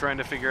cut up trying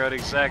to figure out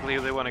exactly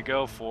who they want to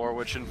go for,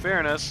 which in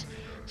fairness,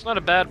 it's not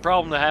a bad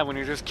problem to have when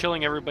you're just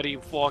killing everybody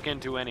you walk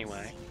into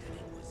anyway.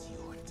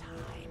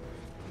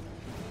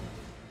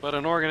 But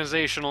an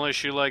organizational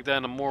issue like that,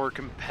 and a more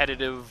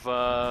competitive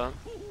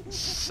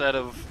set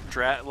of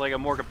draft, like a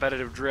more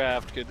competitive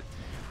draft, could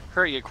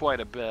hurt you quite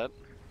a bit.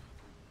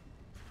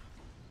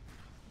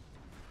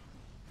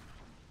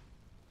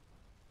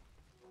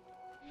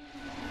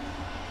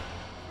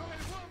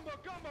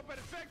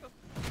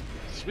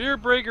 Spear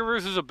Breaker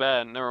versus a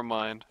bat. Never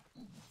mind.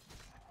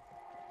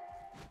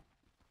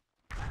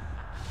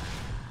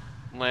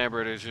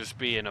 Lambert is just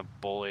being a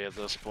bully at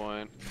this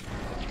point.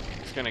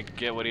 He's gonna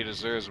get what he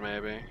deserves,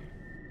 maybe.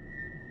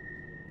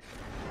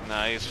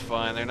 Nah, he's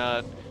fine. They're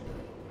not...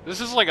 This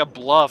is like a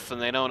bluff,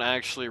 and they don't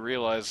actually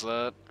realize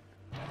that.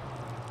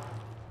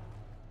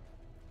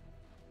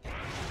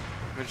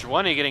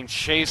 Giovanni getting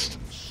chased,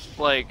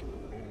 like,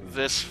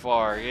 this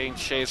far. Getting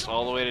chased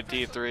all the way to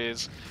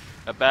T3s.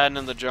 Abaddon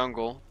in the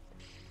jungle.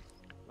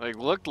 Like,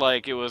 looked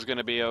like it was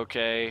gonna be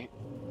okay.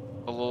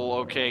 A little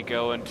okay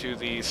go into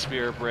the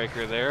Spear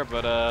Breaker there,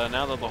 but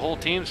now that the whole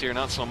team's here,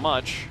 not so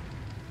much.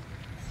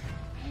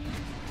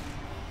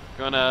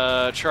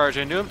 Gonna charge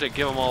into him to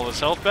give him all of his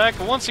health back,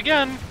 and once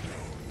again,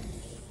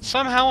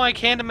 somehow I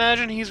can't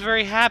imagine he's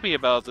very happy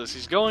about this.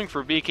 He's going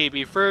for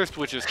BKB first,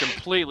 which is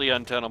completely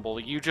untenable.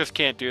 You just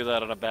can't do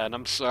that on a Abaddon,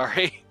 I'm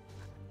sorry.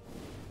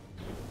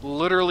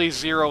 Literally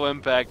zero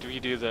impact if you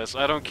do this.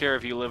 I don't care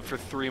if you live for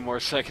 3 more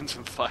seconds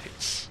in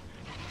fights.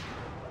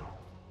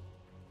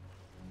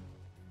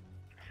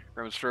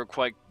 Grimstroke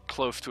quite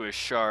close to his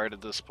shard at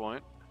this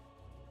point.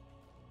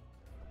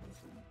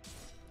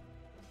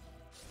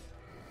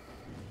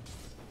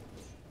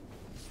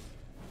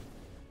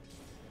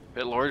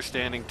 Bitlord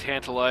standing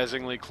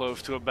tantalizingly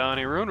close to a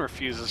bounty rune,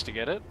 refuses to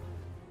get it.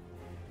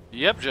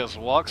 Yep, just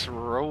walks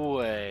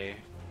away.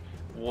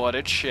 What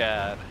a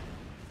Chad.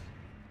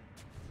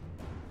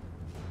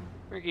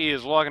 Ricky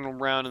is walking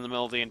around in the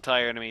middle of the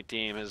entire enemy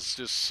team, is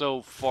just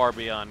so far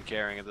beyond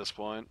caring at this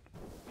point.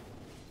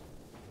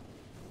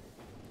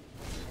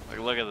 Like,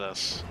 look at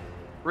this.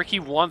 Ricky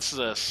wants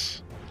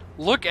this.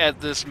 Look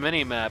at this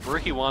mini-map.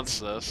 Ricky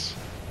wants this.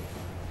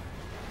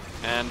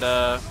 And,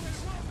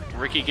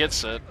 Ricky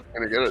gets it.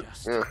 Gonna get it,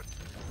 yeah.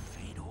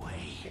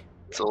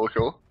 Solo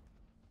kill.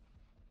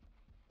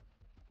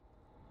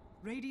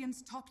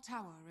 Radiant's top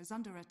tower is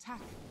under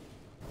attack.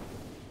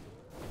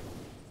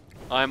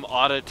 I'm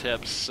Outta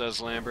Tips,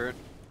 says Lambert.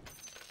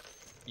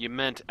 You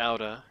meant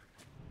Outa.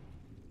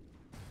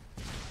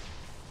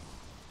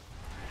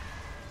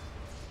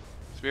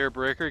 Spear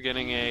Breaker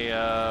getting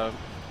a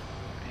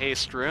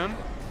haste rune.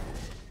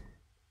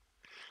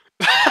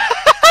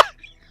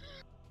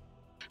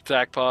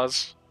 Attack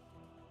pause.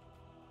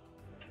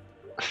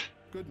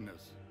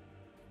 Goodness.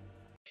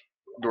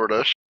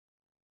 DoorDash.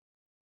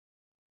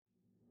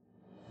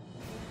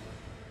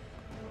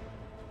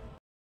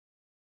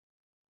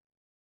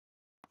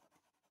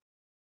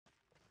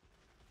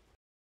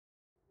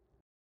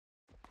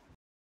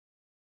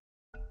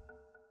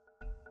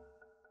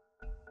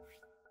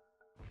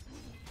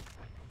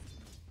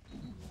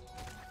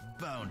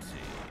 Bounty.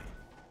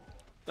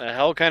 The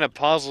hell kind of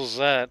puzzles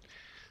that?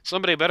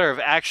 Somebody better have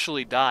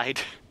actually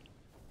died.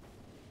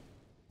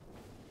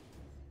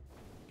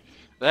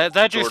 That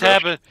just DoorDash.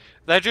 happened.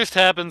 That just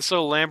happened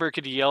so Lambert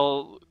could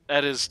yell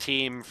at his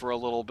team for a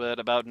little bit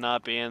about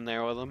not being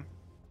there with him.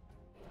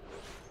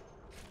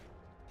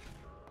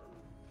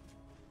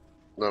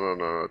 No,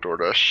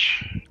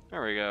 DoorDash.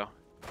 There we go.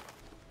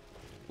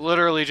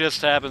 Literally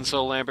just happened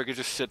so Lambert could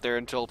just sit there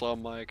and tilt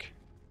on mic.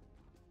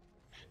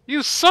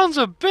 You sons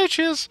of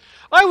bitches!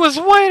 I was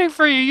waiting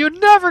for you! You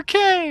never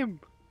came!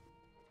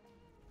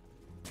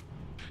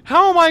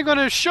 How am I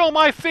gonna show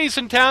my face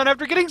in town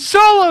after getting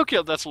solo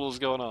killed? That's what was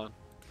going on.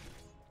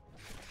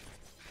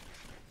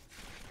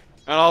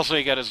 And also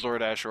he got his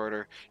DoorDash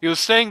order. He was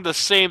saying the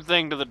same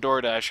thing to the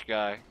DoorDash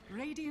guy.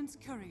 Radiant's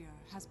courier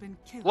has been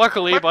killed.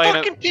 Luckily, My by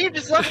fucking team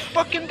just let me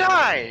fucking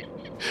die!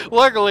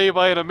 luckily,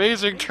 by an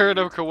amazing turn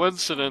of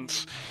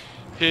coincidence,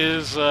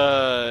 his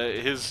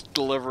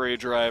delivery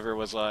driver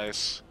was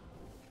ice.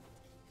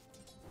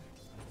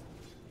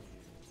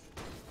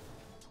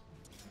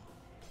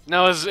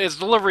 No, his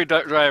delivery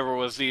driver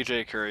was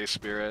DJ Curry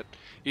Spirit.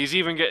 He's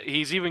even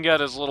got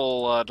his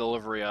little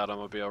delivery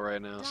automobile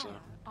right now. So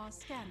Are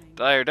scanning.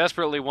 Dire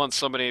desperately wants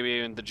somebody to be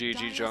in the GG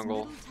Dire's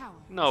jungle. middle tower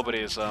is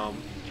Nobody's under home.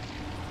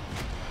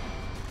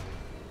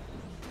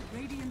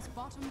 Radiant's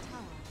bottom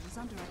tower is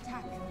under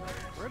attack.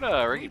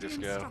 Where'd Ricky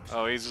just go?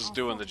 Oh, he's just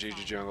doing the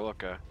GG jungle.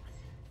 Okay.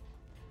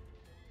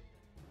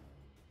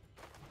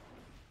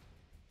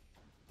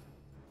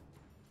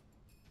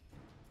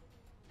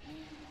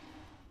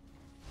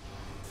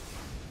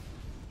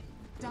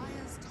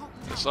 Dire's top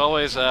This tower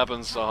always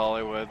happens to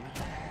Hollywood.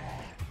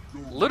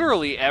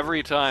 Literally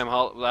every time,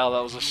 wow,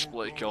 that was a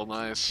split kill,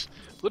 nice.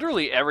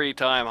 Literally every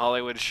time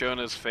Hollywood's shown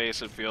his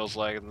face, it feels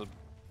like in the,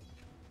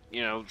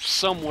 you know,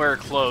 somewhere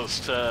close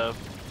to,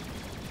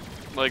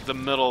 like, the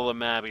middle of the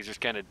map, he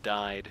just kind of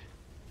died.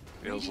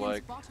 Feels Radiant's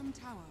like. bottom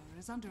tower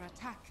is under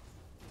attack.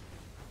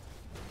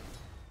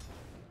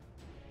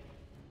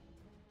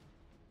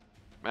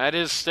 Matt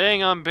is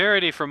staying on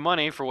parity for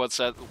money for what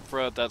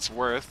that's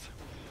worth.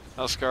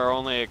 Huskar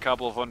only a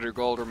couple of 100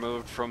 gold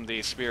removed from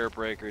the Spear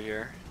Breaker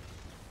here.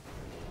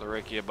 The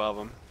Ricky above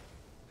him.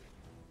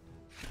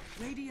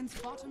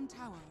 Radiant's bottom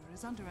tower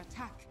is under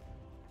attack.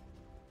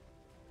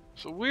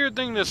 It's a weird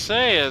thing to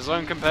say, as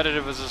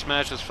uncompetitive as this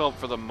match has felt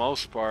for the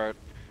most part.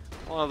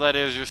 Well, that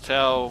is just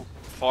how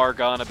far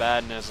gone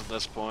Abaddon is at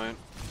this point.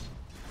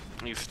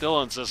 He's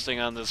still insisting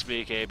on this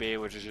BKB,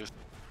 which is just...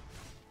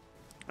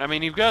 I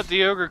mean, you've got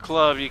the Ogre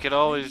Club, you could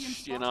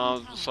always, you know,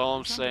 that's all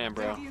I'm saying,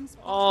 bro.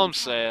 All I'm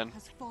saying.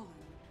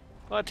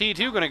 Well,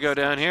 T2 gonna go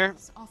down here.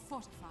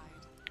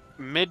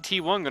 Mid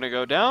T1 gonna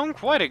go down.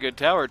 Quite a good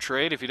tower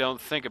trade if you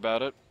don't think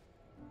about it.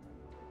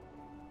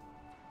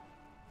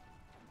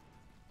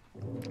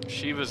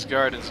 Shiva's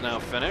guard is now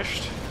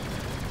finished.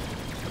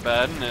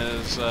 Abaddon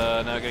is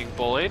now getting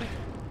bullied.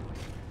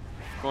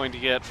 Going to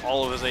get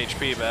all of his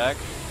HP back.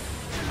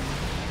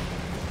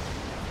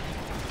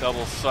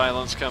 Double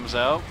silence comes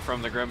out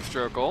from the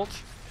Grimstroke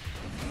ult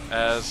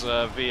as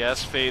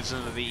VS fades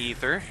into the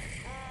ether.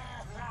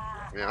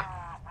 Yeah.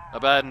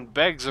 Abaddon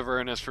begs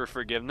Avernus for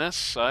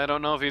forgiveness. I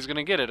don't know if he's going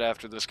to get it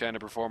after this kind of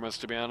performance,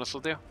 to be honest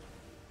with you.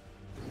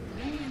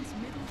 Radiant's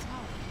middle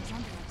tower is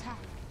under attack.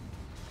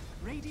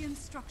 Radiant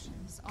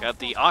structures are Got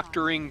the fortified.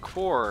 Octarine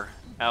Core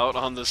out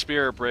on the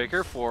Spirit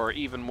Breaker for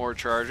even more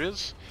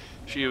charges.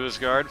 Shiva's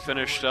guard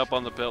finished up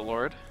on the Pit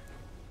Lord.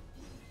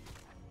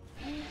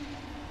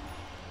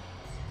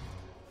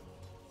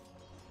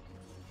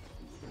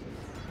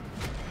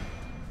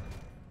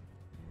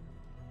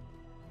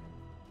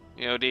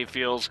 EOD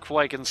feels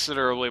quite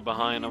considerably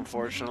behind, Radiant's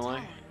middle unfortunately.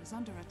 tower is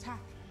under attack.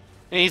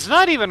 And he's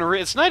not even.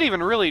 It's not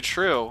even really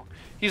true.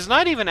 He's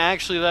not even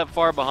actually that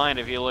far behind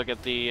if you look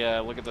at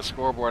the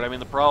scoreboard. I mean,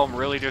 the problem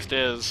really just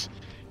is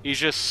he's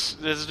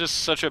just. This is just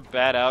such a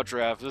bad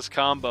outdraft. This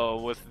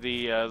combo with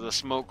the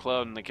smoke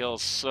cloud and the kill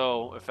is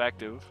so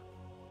effective.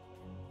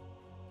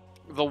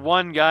 The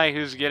one guy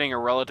who's getting a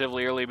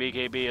relatively early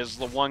BKB is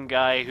the one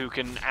guy who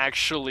can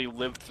actually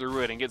live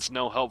through it and gets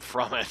no help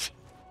from it.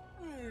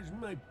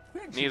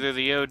 Neither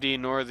the OD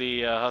nor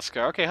the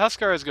Huskar. Okay,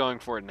 Huskar is going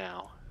for it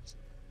now.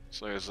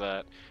 So there's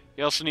that.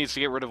 He also needs to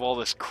get rid of all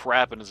this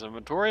crap in his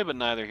inventory, but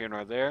neither here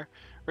nor there.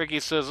 Ricky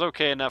says,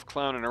 okay, enough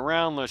clowning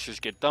around, let's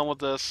just get done with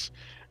this.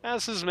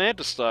 That's his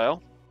Manta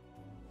style,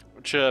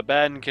 which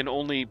Baden can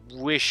only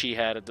wish he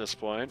had at this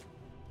point.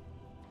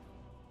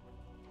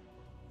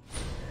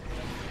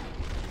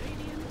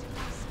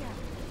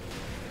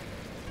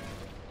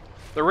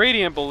 The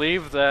Radiant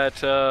believe that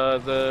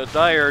the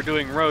Dire are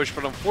doing Roche,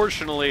 but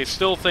unfortunately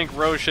still think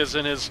Roche is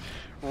in his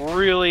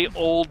really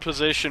old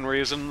position where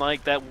he's in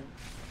like that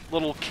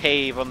little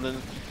cave on the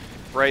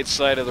right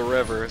side of the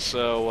river,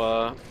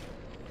 so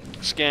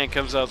scan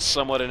comes out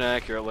somewhat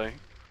inaccurately.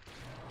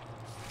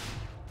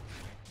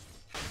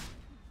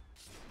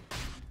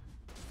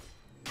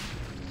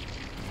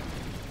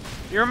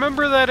 You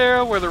remember that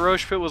era where the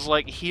Roche pit was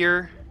like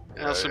here?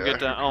 Yeah, Some yeah, good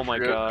down. Oh my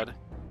forget. god.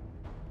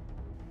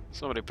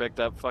 Somebody picked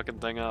that fucking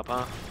thing up,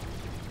 huh?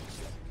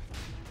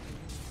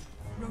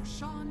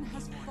 Roshan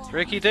has fallen.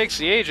 Ricky takes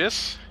the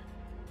Aegis.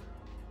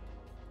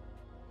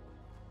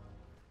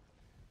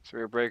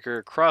 Spirit Breaker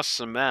across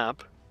the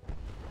map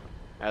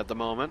at the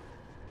moment.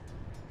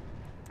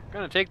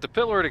 Gonna take the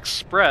Pit Lord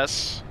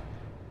Express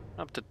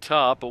up to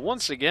top, but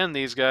once again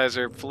these guys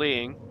are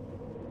fleeing.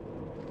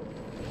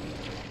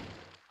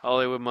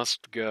 Hollywood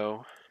must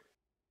go.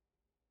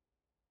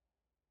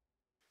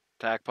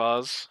 Attack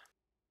pause.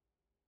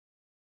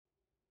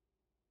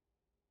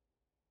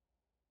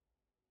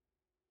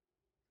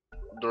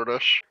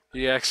 DoorDash.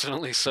 He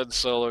accidentally said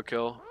solo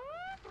kill.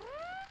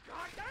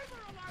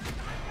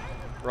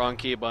 Wrong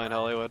key behind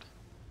Hollywood.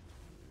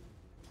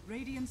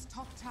 Radiant's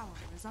top tower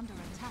is under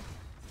attack.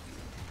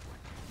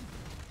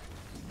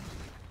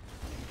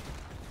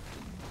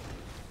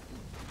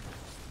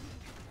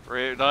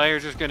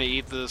 Dire's just gonna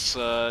eat this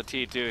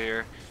T2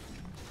 here.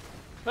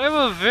 I have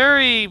a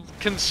very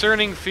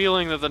concerning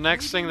feeling that the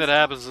next thing that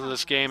happens in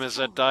this game is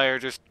that Dire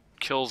just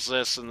kills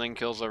this and then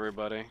kills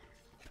everybody.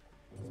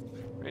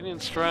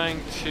 Radiant's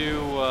trying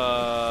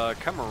to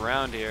come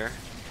around here.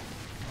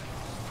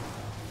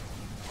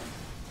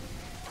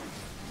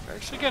 They're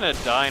actually gonna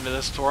die into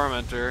this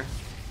Tormentor.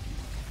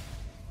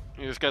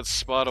 He just got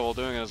spotted while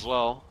doing it as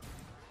well.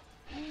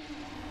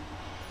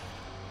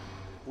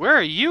 Where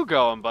are you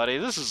going, buddy?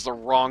 This is the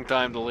wrong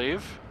time to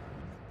leave.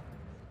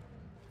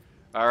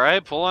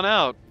 Alright, pulling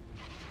out.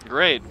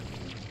 Great.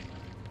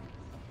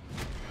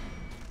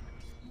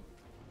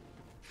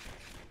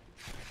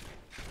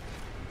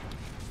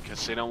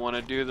 Guess they don't want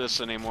to do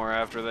this anymore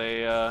after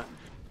they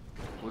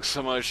look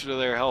so much to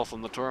their health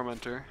on the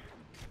Tormentor.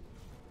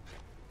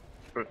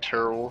 What a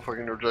terrible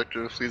fucking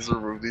objective. Please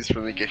remove these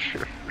from the game.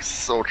 They're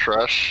so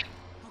trash.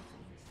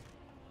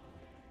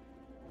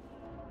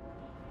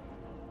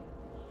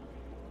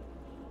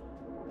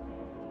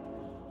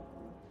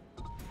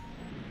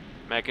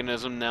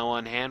 Mechanism now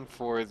on hand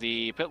for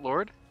the Pit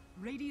Lord.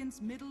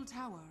 Radiant's middle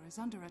tower is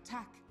under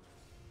attack.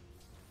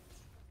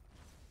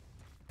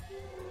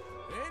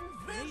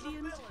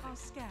 Radiant are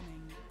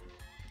scanning.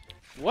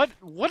 What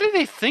do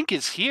they think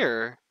is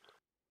here?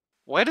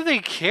 Why do they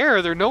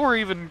care? They're nowhere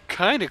even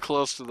kind of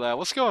close to that.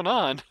 What's going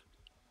on?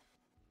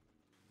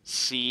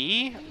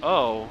 See?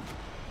 Oh.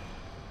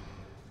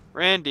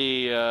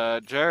 Randy,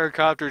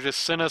 Gyrocopter just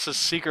sent us a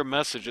secret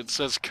message. It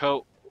says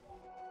coat.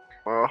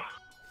 Well,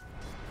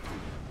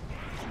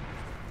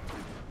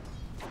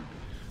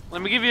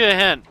 Let me give you a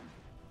hint.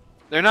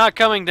 They're not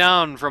coming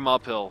down from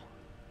uphill.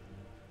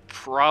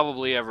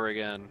 Probably ever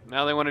again.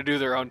 Now they want to do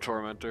their own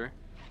Tormentor.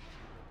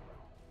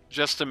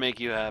 Just to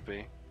make you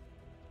happy.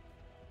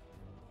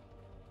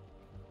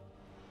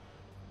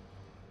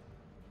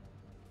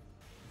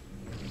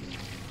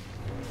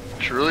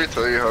 I should really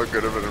tell you how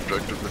good of an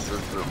objective this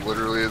is, that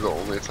literally the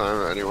only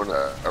time anyone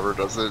ever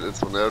does it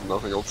is when they have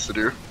nothing else to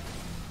do.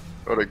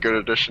 What a good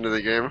addition to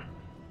the game.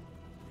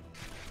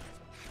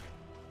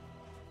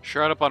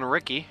 Shroud up on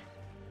Ricky.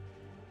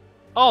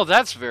 Oh,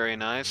 that's very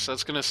nice.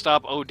 That's gonna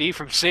stop OD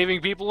from saving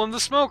people in the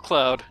smoke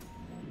cloud.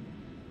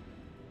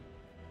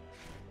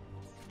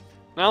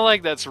 Not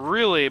like that's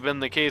really been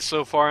the case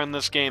so far in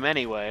this game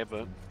anyway,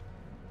 but...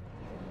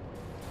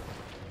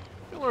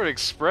 Lord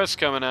Express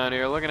coming out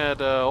here, looking at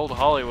old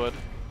Hollywood.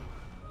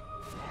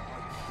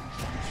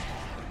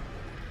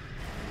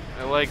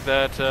 I like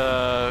that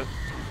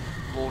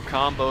little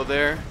combo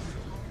there.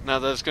 Now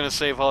that's gonna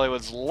save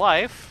Hollywood's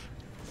life.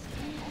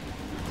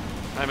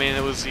 I mean,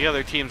 it was the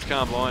other team's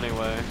combo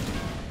anyway.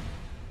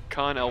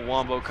 Con El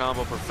Wombo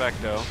combo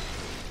perfecto.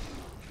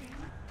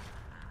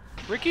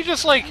 Ricky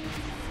just like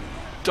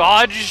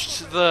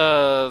dodged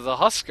the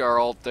Huskar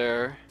ult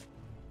there.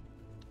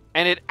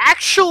 And it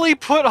actually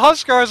put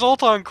Huskar's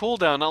ult on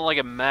cooldown. Not like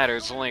it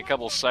matters, it's only a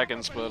couple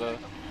seconds, but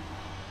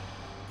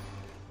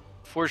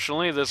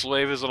fortunately this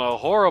wave is in a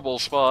horrible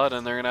spot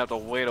and they're gonna have to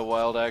wait a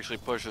while to actually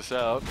push this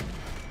out.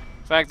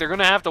 In fact, they're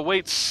gonna have to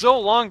wait so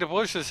long to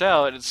push this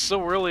out. It's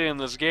so early in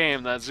this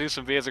game that Zeus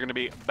and Vias are gonna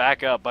be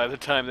back up by the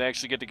time they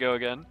actually get to go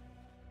again.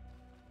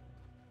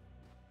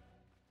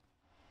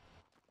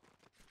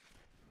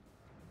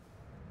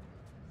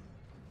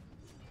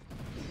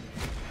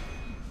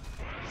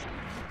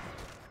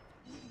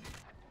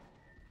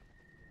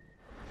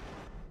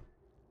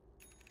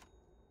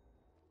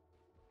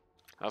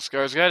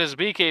 Huskar's got his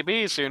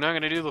BKB, so you're not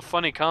going to do the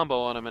funny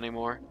combo on him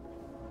anymore.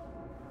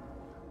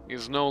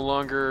 He's no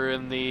longer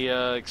in the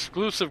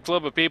exclusive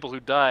club of people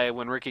who die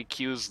when Ricky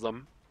cues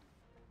them.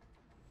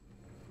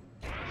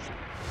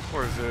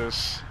 Poor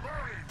Zeus.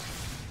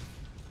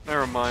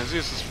 Never mind,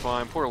 Zeus is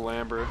fine. Poor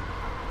Lambert.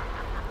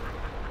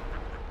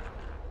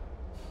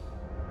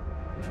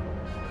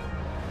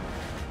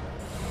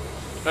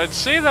 I'd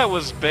say that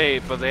was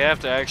bait, but they have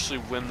to actually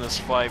win this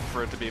fight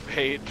for it to be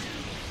bait.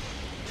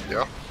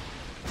 Yeah.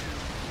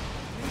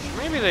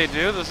 Maybe they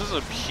do. This is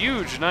a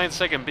huge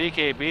 9-second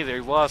BKB. They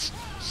lost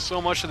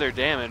so much of their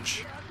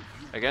damage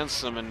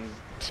against them, and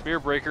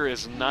Spearbreaker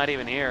is not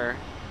even here.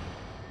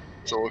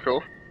 Solo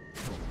kill.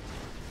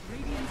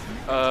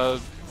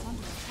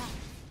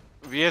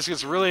 VS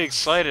gets really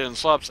excited and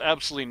slaps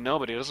absolutely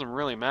nobody. It doesn't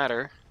really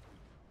matter.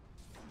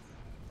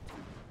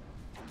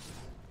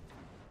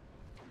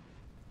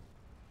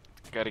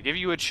 Gotta give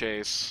you a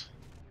chase.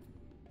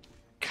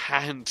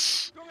 Can't.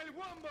 So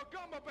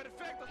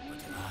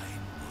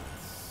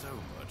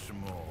much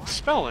more.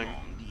 Spelling.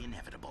 The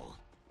inevitable.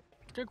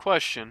 Good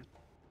question.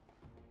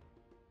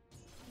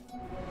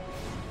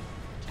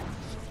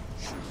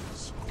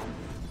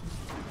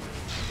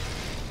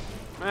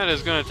 Matt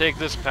is going to take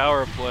this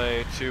power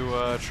play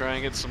to try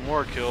and get some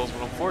more kills,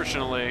 but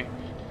unfortunately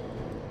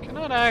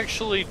cannot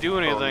actually do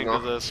anything to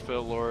this Pit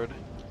Lord.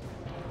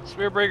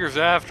 Spearbreaker's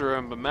after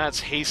him, but Matt's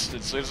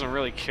hasted, so he doesn't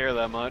really care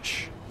that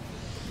much.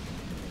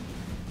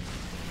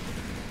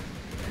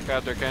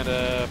 Raptor kind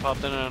of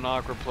popped in an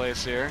awkward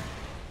place here.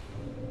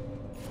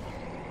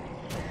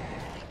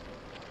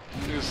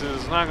 Zeus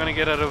is not going to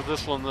get out of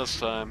this one this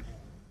time.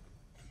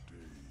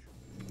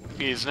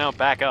 He's now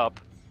back up.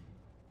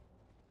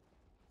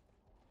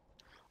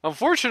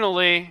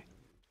 Unfortunately,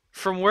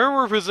 from where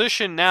we're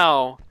positioned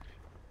now,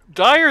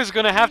 Dire is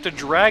going to have to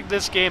drag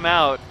this game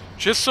out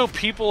just so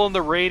people in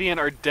the Radiant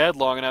are dead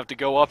long enough to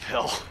go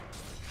uphill.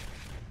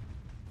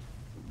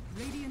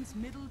 Radiant's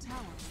middle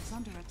tower is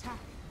under attack.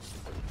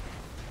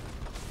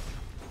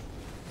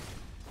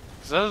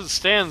 As it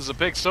stands, the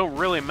picks don't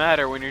really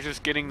matter when you're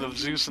just getting the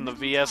Zeus and the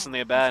VS and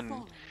the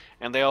Abaddon,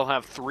 and they all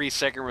have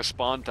 3-second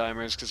respawn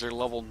timers because they're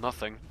level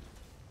nothing.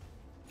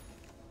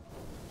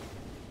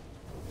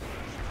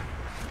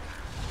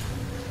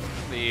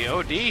 The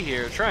OD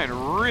here, trying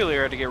really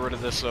hard to get rid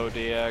of this OD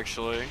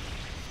actually.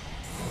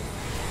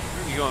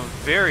 Really going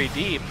very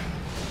deep.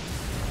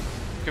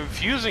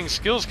 Confusing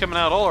skills coming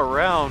out all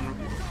around.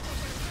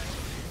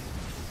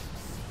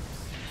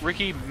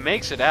 Ricky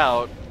makes it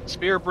out.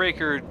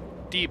 Spearbreaker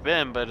deep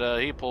in, but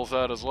he pulls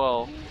out as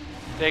well.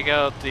 Take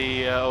out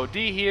the OD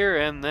here,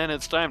 and then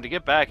it's time to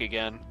get back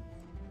again.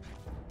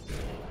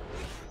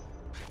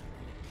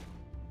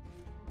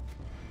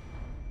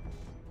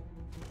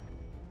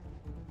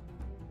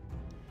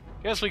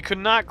 Guess we could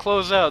not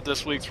close out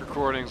this week's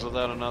recordings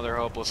without another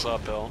hopeless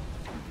uphill.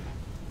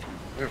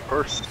 Yeah, of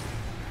course.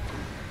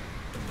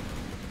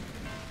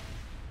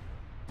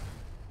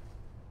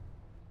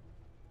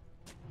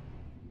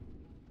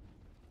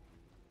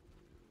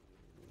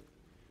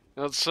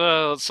 Let's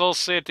all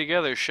say it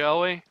together,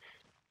 shall we?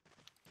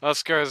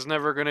 Huskar is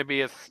never going to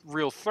be a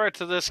real threat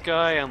to this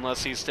guy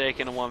unless he's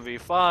taking a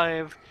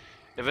 1v5,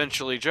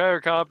 Eventually,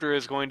 Gyrocopter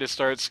is going to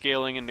start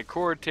scaling into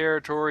core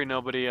territory.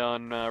 Nobody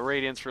on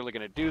Radiant's really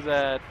going to do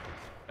that.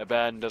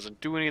 Abaddon doesn't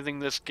do anything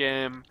this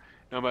game.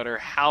 No matter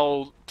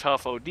how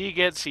tough OD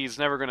gets, he's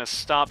never going to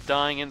stop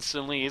dying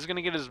instantly. He's going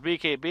to get his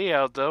BKB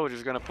out, though, which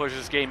is going to push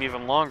his game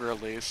even longer,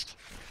 at least.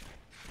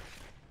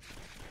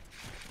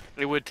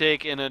 It would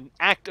take an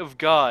act of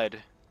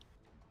God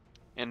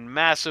and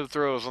massive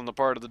throws on the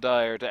part of the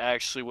Dire to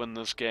actually win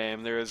this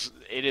game.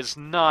 It is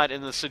not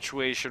in the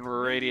situation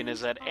where Radiant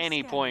is at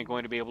any point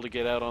going to be able to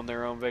get out on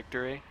their own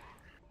victory.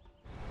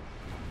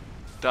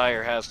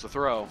 Dire has to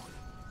throw.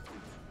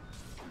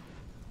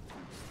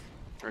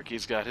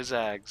 Ricky's got his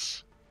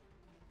Ags.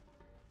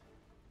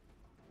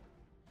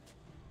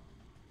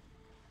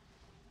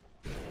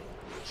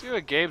 See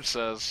what Gabe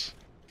says.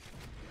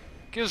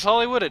 Gives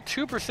Hollywood a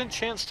 2%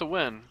 chance to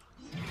win.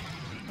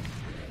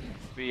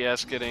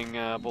 BS getting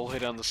bull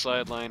hit on the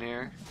sideline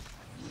here.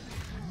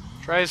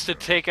 Tries to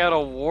take out a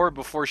ward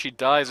before she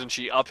dies and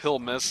she uphill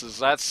misses.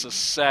 That's the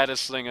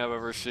saddest thing I've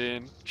ever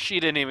seen. She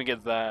didn't even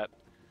get that.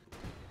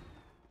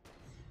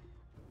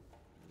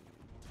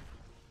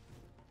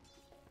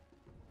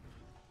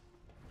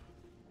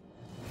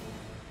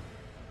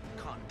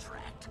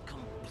 Contract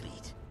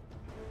complete.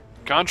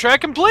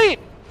 Contract complete!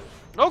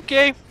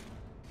 Okay. I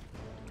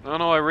don't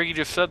know why Ricky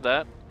just said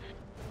that.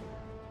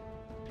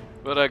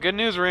 But good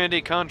news, Randy.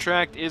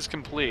 Contract is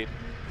complete.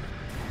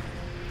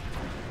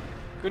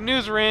 Good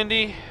news,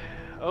 Randy.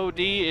 OD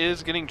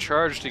is getting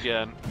charged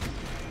again.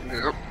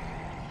 Yep.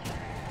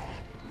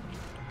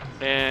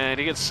 And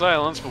he gets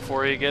silenced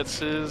before he gets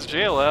his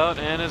jail out,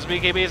 and his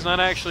BKB is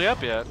not actually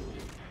up yet.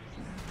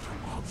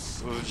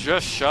 It was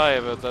just shy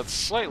of it. That's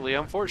slightly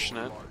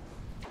unfortunate.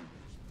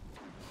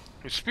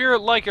 Your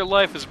spirit, like your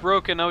life, is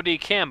broken. OD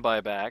can buy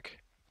back.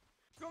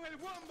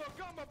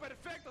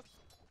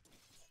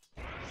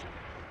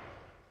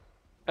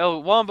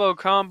 El Wombo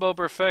Combo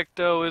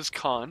Perfecto is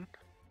con.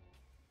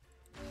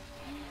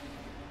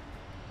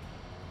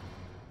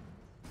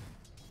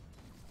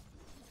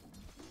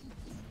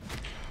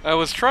 I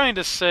was trying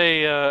to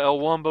say El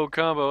Wombo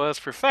Combo es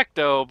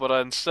Perfecto, but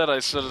instead I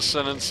said a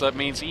sentence that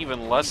means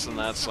even less than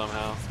that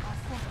somehow.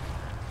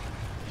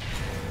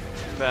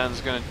 Ben's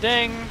gonna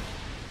ding.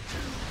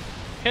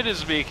 Hit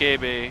his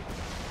BKB.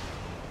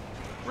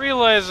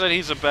 Realize that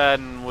he's a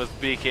Abaddon with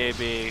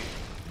BKB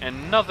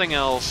and nothing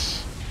else.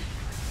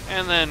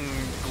 And then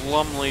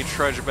glumly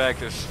trudge back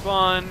to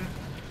spawn.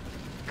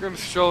 Grim's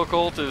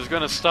Chokehold is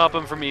going to stop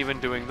him from even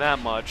doing that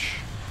much.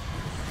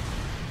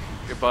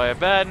 Goodbye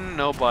Abaddon,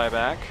 no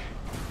buyback.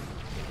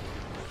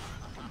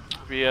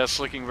 BS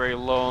looking very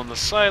low on the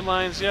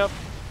sidelines, yep.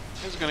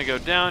 He's going to go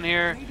down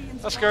here.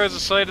 Huskar has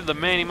decided the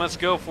man he must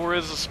go for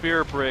is the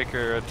Spirit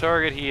Breaker, a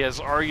target he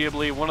has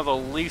arguably one of the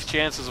least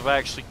chances of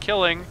actually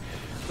killing.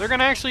 They're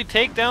going to actually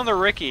take down the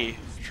Ricky.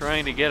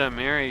 Trying to get him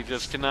here, he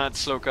just cannot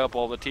soak up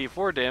all the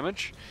T4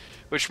 damage,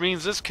 which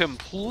means this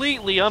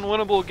completely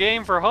unwinnable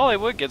game for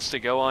Hollywood gets to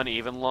go on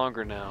even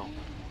longer now.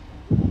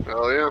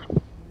 Hell yeah.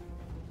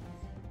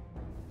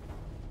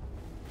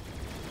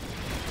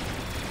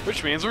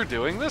 Which means we're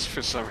doing this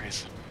for some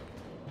reason.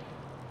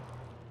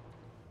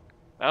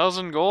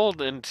 1,000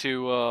 gold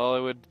into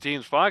Hollywood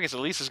team's pockets. At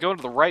least it's going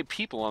to the right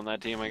people on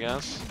that team, I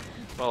guess.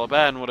 Well,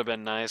 Abaddon would have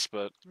been nice,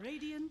 but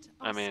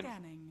I mean,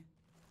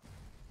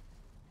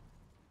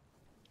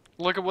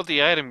 look at what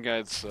the item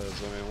guide says.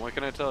 I mean, what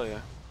can I tell you?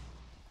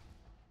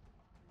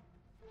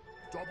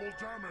 Double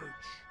damage.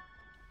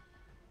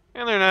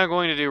 And they're now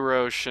going to do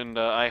Roche, and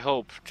I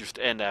hope just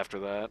end after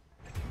that.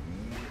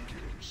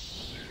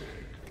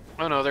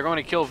 Oh no, they're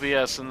going to kill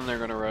VS and then they're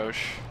going to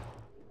Roche.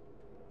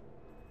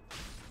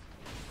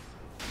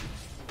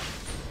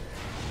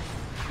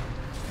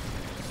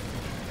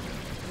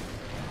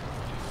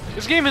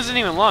 This game isn't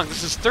even long.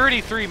 This is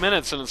 33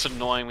 minutes and it's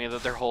annoying me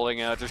that they're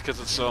holding out just because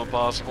it's so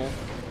impossible.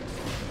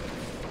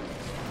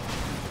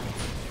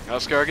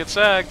 Huskar gets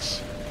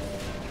Ags.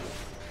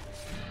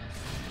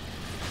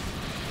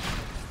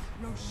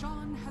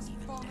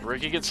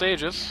 Ricky gets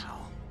Aegis.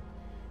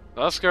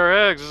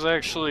 Huskar Ags is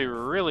actually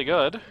really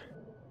good.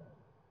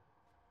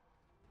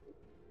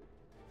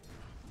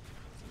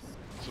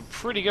 It's a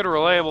pretty good,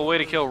 reliable way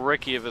to kill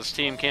Ricky if his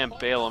team can't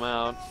bail him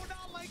out.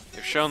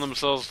 They've shown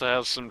themselves to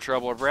have some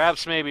trouble, or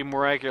perhaps maybe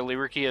more accurately,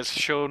 Ricky has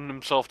shown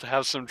himself to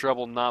have some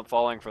trouble not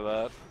falling for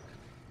that.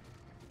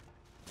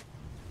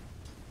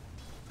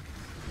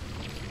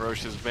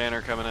 Roche's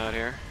banner coming out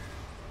here.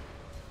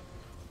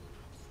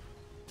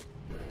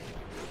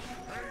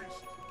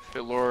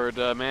 Pit Lord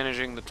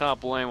managing the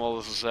top lane while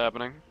this is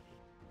happening.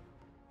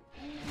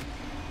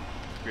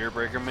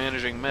 Spearbreaker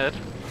managing mid.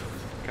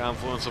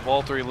 Confluence of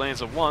all three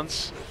lanes at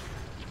once.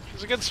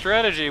 It's a good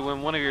strategy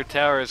when one of your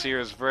towers here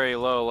is very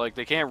low. Like,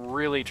 they can't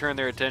really turn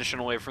their attention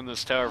away from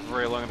this tower for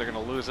very long. They're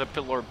going to lose it.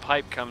 Pit Lord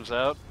Pipe comes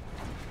out.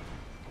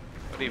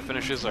 But he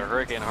finishes a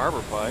Hurricane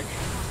Harbor Pike.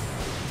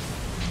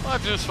 I'll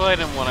just fight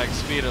him 1x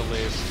speed at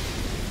least.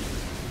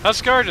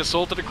 Huskar just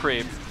ulted a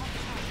creep.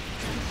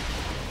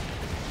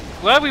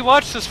 Glad we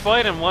watched this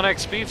fight in 1x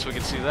speed so we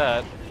can see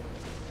that.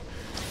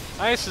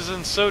 Ice is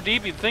in so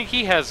deep you'd think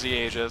he has the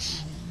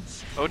Aegis.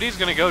 OD's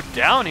gonna go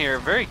down here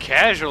very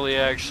casually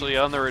actually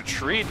on the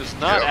retreat. Does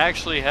not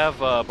actually have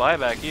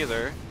buyback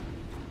either.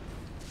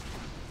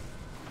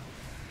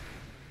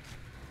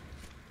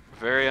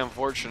 Very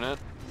unfortunate.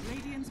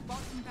 Radiant's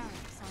bottom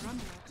barracks are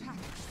under attack.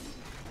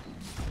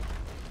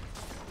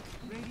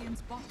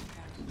 Radiant's bottom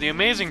barracks. The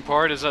amazing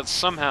part is that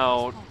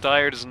somehow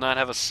Dire does not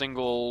have a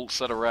single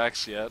set of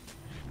racks yet.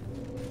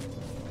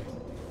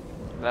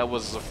 That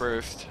was the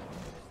first.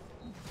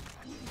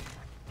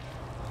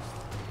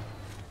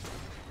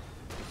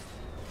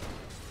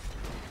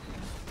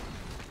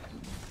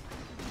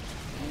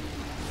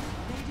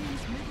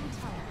 Radiant's middle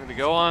tower. We're gonna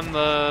go on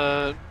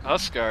the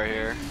Huskar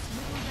here.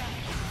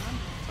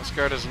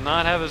 Huskar does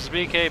not have his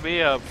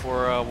BKB up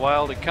for a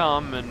while to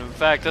come, and in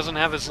fact doesn't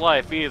have his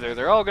life either.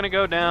 They're all gonna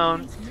go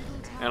down,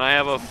 and I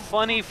have a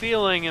funny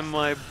feeling in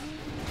my...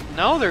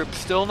 No, they're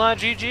still not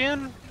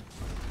GGing?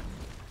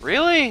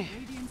 Really?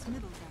 Radiant's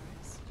middle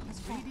barracks has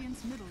fallen.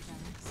 Radiant's middle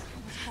barracks has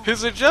fallen.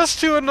 Is it just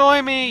to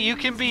annoy me? You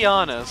can be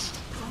honest.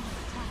 It's under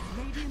attack.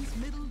 Radiant's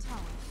middle tower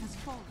has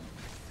fallen.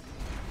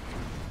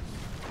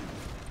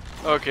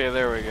 Okay,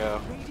 there we go.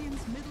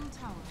 Radiant's middle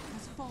tower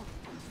has fallen.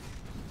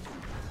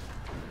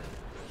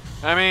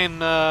 I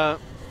mean, I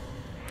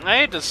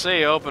hate to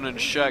say open and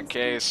shut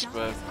case,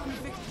 but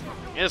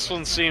this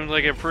one seemed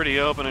like a pretty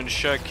open and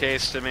shut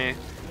case to me.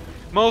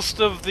 Most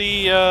of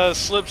the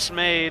slips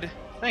made,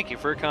 thank you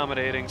for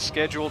accommodating,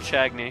 schedule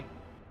Chagney.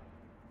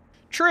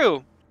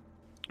 True.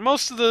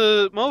 Most of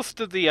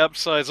the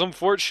upsides,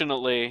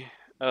 unfortunately,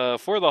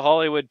 for the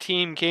Hollywood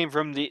team came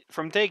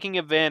from taking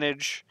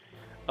advantage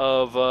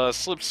of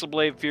slips the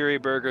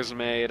Bladefury burgers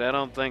made. I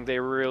don't think they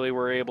really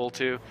were able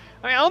to.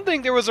 I mean, I don't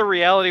think there was a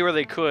reality where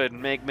they could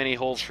make many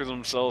holes for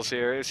themselves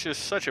here. It's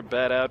just such a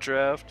bad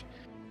outdraft.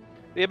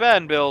 The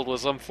Abaddon build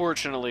was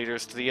unfortunately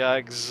just the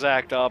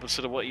exact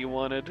opposite of what you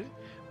wanted.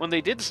 When they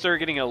did start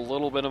getting a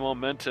little bit of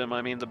momentum,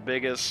 I mean, the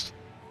biggest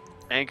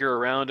anchor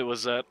around it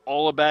was that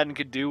all Abaddon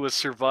could do was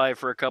survive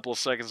for a couple of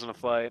seconds in a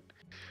fight.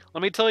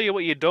 Let me tell you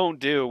what you don't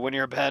do when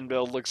your Abaddon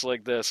build looks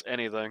like this.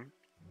 Anything.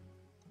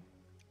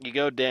 You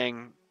go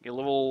dang. You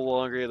live a little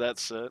longer,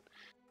 that's it.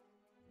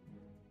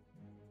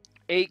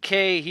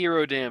 8k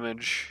hero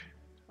damage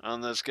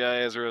on this guy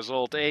as a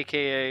result,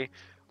 aka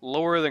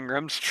lower than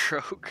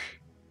Grimstroke.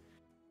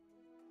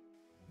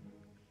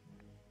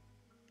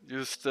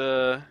 Just,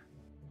 not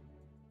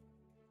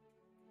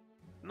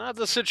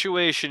the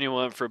situation you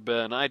want for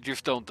Ben. I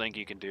just don't think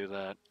you can do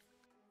that.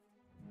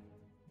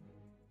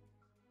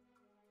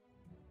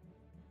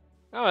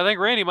 Oh, I think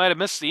Randy might have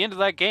missed the end of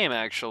that game,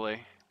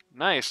 actually.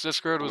 Nice,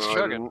 Discord was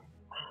chugging.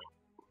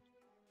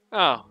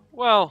 Oh,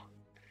 well.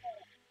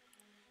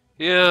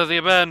 Yeah, the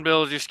Abaddon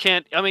build just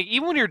can't... I mean,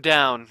 even when you're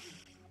down,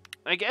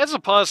 like, as a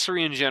pause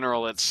 3 in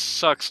general, it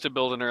sucks to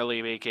build an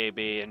early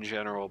BKB in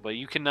general, but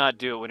you cannot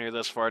do it when you're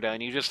this far down.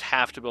 You just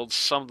have to build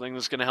something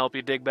that's going to help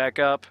you dig back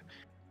up.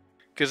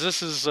 Because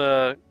this is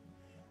a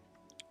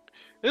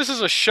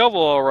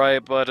shovel,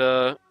 alright,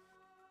 but,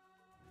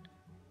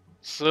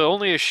 so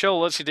only a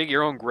shovel lets you dig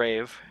your own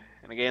grave.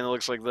 And again, it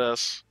looks like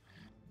this.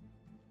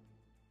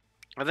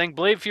 I think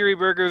Bladefury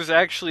burgers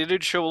actually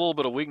did show a little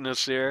bit of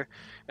weakness here.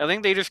 I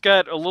think they just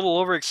got a little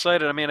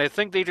overexcited. I mean, I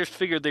think they just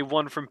figured they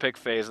won from pick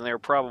phase, and they were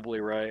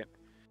probably right.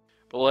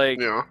 But, like,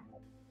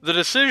 the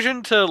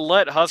decision to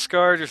let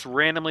Huskar just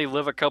randomly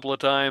live a couple of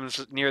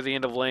times near the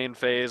end of lane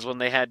phase when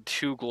they had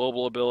 2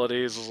 global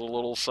abilities is a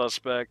little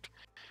suspect.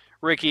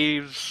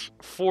 Ricky's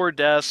 4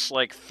 deaths,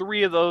 like,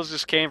 3 of those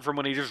just came from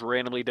when he just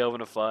randomly dove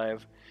into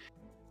 5.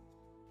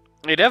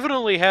 They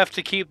definitely have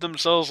to keep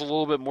themselves a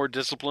little bit more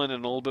disciplined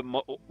and a little bit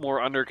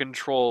more under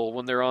control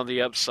when they're on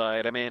the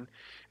upside. I mean,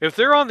 if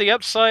they're on the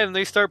upside and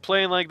they start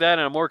playing like that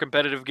in a more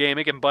competitive game,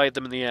 it can bite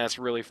them in the ass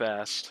really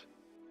fast.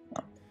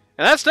 And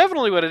that's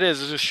definitely what it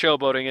is just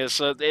showboating.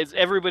 It's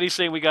everybody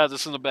saying we got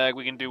this in the bag,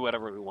 we can do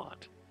whatever we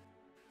want.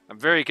 I'm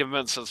very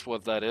convinced that's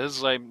what that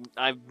is. I'm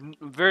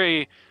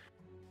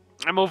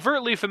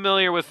overtly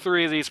familiar with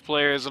 3 of these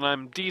players, and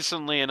I'm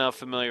decently enough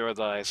familiar with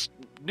Ice.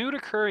 New to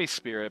Curry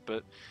Spirit,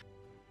 but...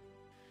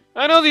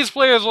 I know these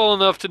players well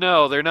enough to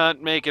know they're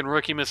not making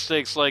rookie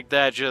mistakes like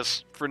that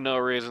just for no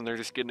reason. They're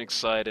just getting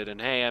excited. And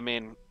hey, I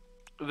mean,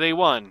 they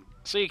won,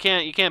 so you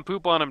can't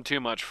poop on them too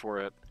much for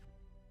it.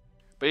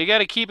 But you got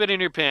to keep it in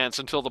your pants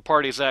until the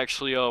party's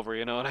actually over.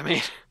 You know what I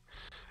mean?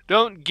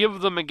 Don't give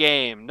them a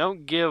game.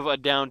 Don't give a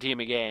down team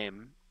a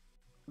game.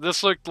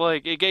 This looked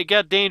like it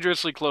got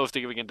dangerously close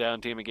to giving a down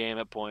team a game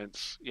at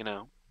points. You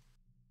know,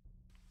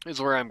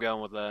 is where I'm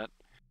going with that.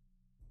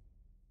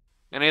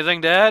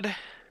 Anything to add?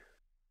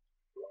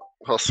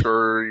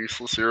 Huskar,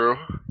 useless hero.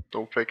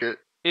 Don't pick it.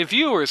 If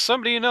you or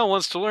somebody you know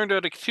wants to learn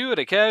Dota 2 at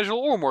a casual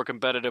or more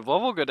competitive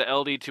level, go to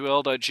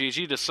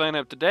ld2l.gg to sign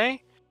up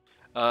today.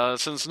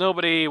 Since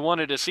nobody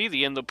wanted to see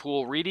the In the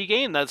Pool Reedy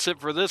game, that's it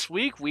for this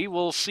week. We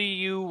will see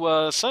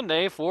you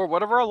Sunday for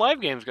whatever our live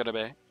game's going to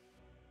be.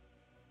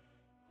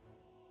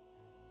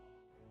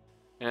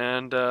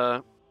 And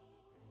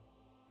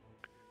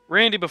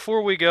Randy,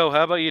 before we go,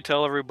 how about you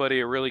tell everybody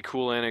a really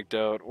cool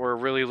anecdote, or a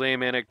really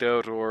lame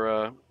anecdote, or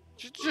I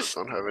just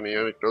don't have any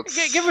anecdotes.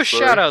 give a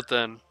Sorry. shout out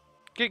then.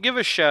 Give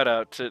a shout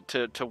out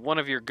to one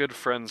of your good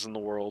friends in the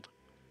world.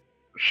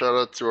 Shout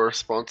out to our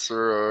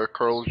sponsor,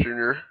 Carl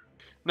Jr.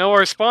 No,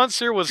 our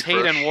sponsor was You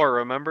Hate and fresh? War,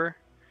 remember?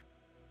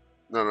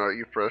 No,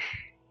 you fresh.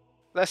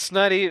 That's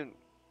not even...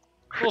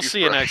 We'll You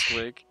see you next fresh.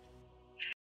 week.